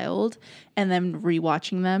child and then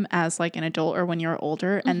rewatching them as like an adult or when you're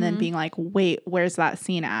older and then being like, wait, where's that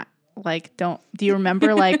scene at? Like, do you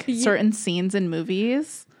remember like certain scenes in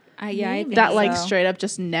movies I think that like so. straight up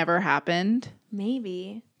just never happened?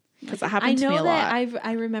 Maybe. Because that I happened to me know a that lot.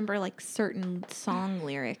 I remember like certain song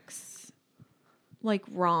lyrics like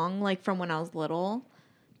wrong, like from when I was little,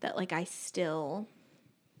 that like I still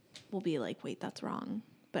will be like, wait, that's wrong.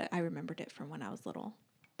 But I remembered it from when I was little.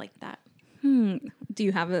 Like that. Do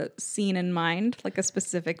you have a scene in mind, like a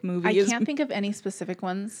specific movie? I can't think of any specific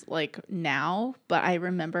ones like now, but I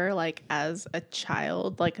remember like as a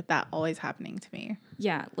child, like that always happening to me.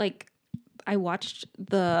 Yeah, like I watched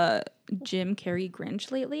the Jim Carrey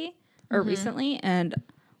Grinch lately or recently, and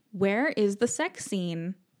where is the sex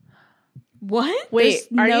scene? What? Wait,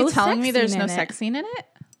 There's are no you telling sex me there's scene no in it. sex scene in it?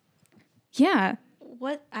 Yeah,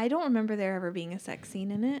 What? I don't remember there ever being a sex scene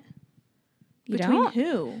in it. you Between don't?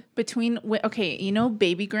 who? Okay, you know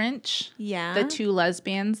Baby Grinch? Yeah. The two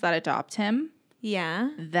lesbians that adopt him? Yeah.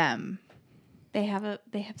 Them. They have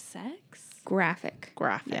sex? Graphic.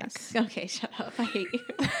 Graphics. Okay, shut up. I hate you.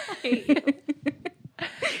 I hate you.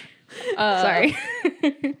 Sorry.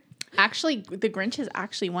 Actually, the Grinch is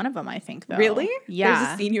actually one of them, I think, though. Really? Yeah.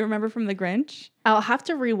 There's a scene you remember from The Grinch? I'll have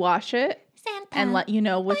to rewatch it Santa. and let you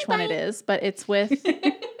know which one it is, but it's with...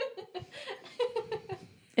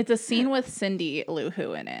 It's a scene with Cindy Lou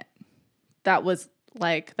Who in it. That was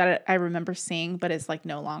like, that I remember seeing, but it's like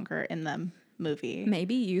no longer in the movie.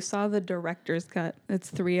 Maybe you saw the director's cut. It's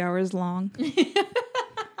 3 hours long.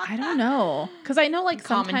 I don't know. Because I know like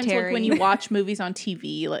sometimes like, Commentary. when you watch movies on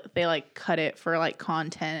TV, like, they like cut it for like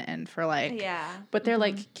content and for like... Yeah. But they're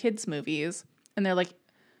like kids movies and they're like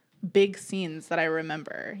big scenes that I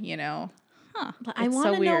remember, you know? But I It's so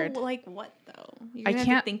want to weird. know, like, what, though? You're I gonna have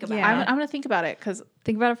can't to think about yeah. it. I'm going to think about it because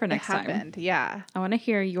Think about it for it next time. happened. Yeah. I want to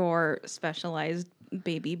hear your specialized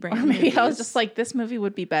baby brain. Or maybe I was movies. just like, this movie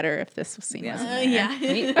would be better if this scene wasn't there. Yeah.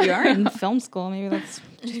 Maybe you are in film school. Maybe that's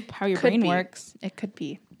just how your Could brain be. works. It could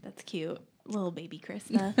be. That's cute. Little baby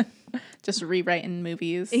Krista. Just rewriting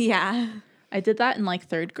movies. Yeah. I did that in like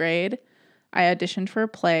 3rd grade. I auditioned for a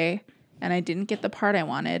play and I didn't get the part I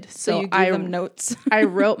wanted. So you gave them notes. I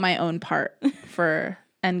wrote my own part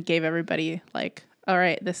and gave everybody like, all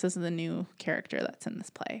right, this is the new character that's in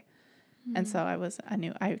this play. And so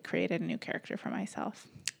I created a new character for myself.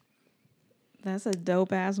 That's a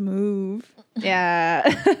dope ass move.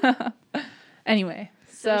 Yeah. Anyway,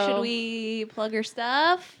 So should we plug her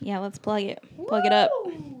stuff? Yeah, let's plug it. Plug it up.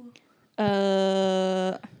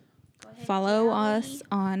 Follow us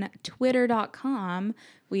on twitter.com.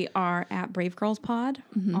 We are at Brave Girls Pod.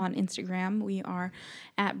 On Instagram, we are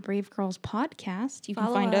at Brave Girls Podcast. You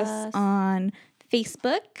Follow can find us us. on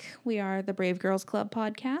Facebook. We are the Brave Girls Club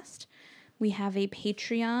Podcast. We have a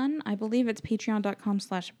Patreon. I believe it's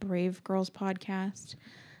patreon.com/Brave Girls Podcast.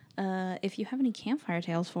 If you have any campfire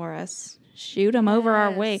tales for us, shoot them over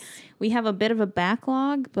our way. We have a bit of a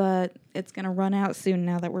backlog, but it's going to run out soon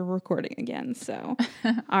now that we're recording again. So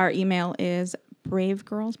our email is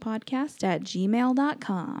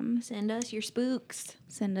bravegirlspodcast@gmail.com. Send us your spooks.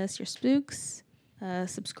 Send us your spooks.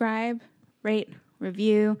 Subscribe, rate,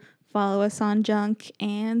 review, follow us on Junk,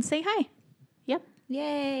 and say hi. yep.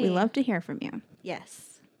 Yay. We love to hear from you. Yes.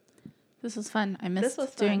 This was fun. I missed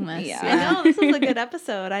was doing fun. this. Yeah. I know. This was a good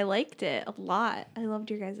episode. I liked it a lot. I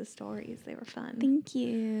loved your guys' stories. They were fun. Thank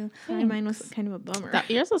you. Sorry, mine was kind of a bummer.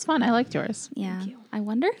 Yours was fun. I liked yours. Yeah. you. I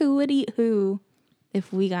wonder who would eat who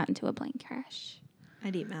if we got into a plane crash.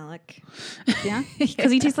 I'd eat Malik. Yeah,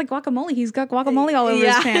 because he tastes like guacamole. He's got guacamole all over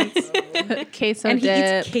his pants, Queso and he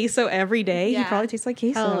dip. eats queso every day. Yeah. He probably tastes like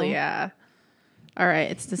queso. Hell yeah. All right.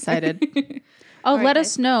 It's decided. Oh, right, let guys.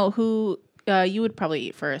 us know who you would probably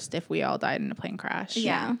eat first if we all died in a plane crash.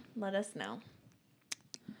 Yeah. Let us know.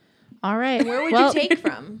 All right. Where would you take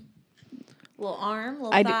from? Little arm, little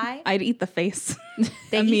thigh. I'd eat the face They eat-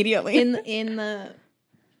 immediately. in the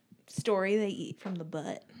story, they eat from the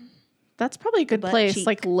butt. That's probably a good butt place. cheek.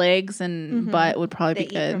 Like legs and butt would probably They be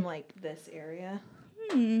eat good. from like this area.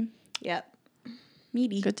 Yep.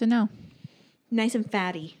 Meaty. Good to know. Nice and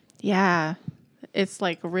fatty. Yeah. It's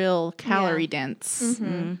like real calorie dense.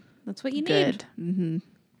 That's what you need. Good. Mm-hmm.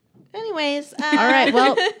 Anyways. All right.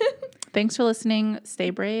 Well, thanks for listening.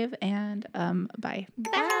 Stay brave and bye.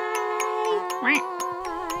 Bye.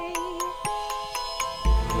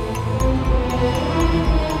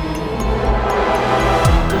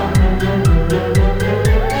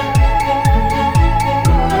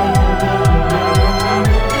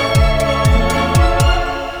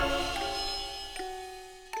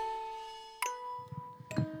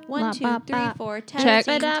 One, Bop, 2, bop, 3, bop. 4. Check.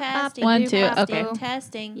 Testing, testing. 1, 2. Testing, Okay.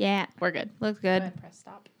 testing. Yeah, We're good. looks good. Go ahead, press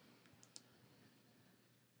stop.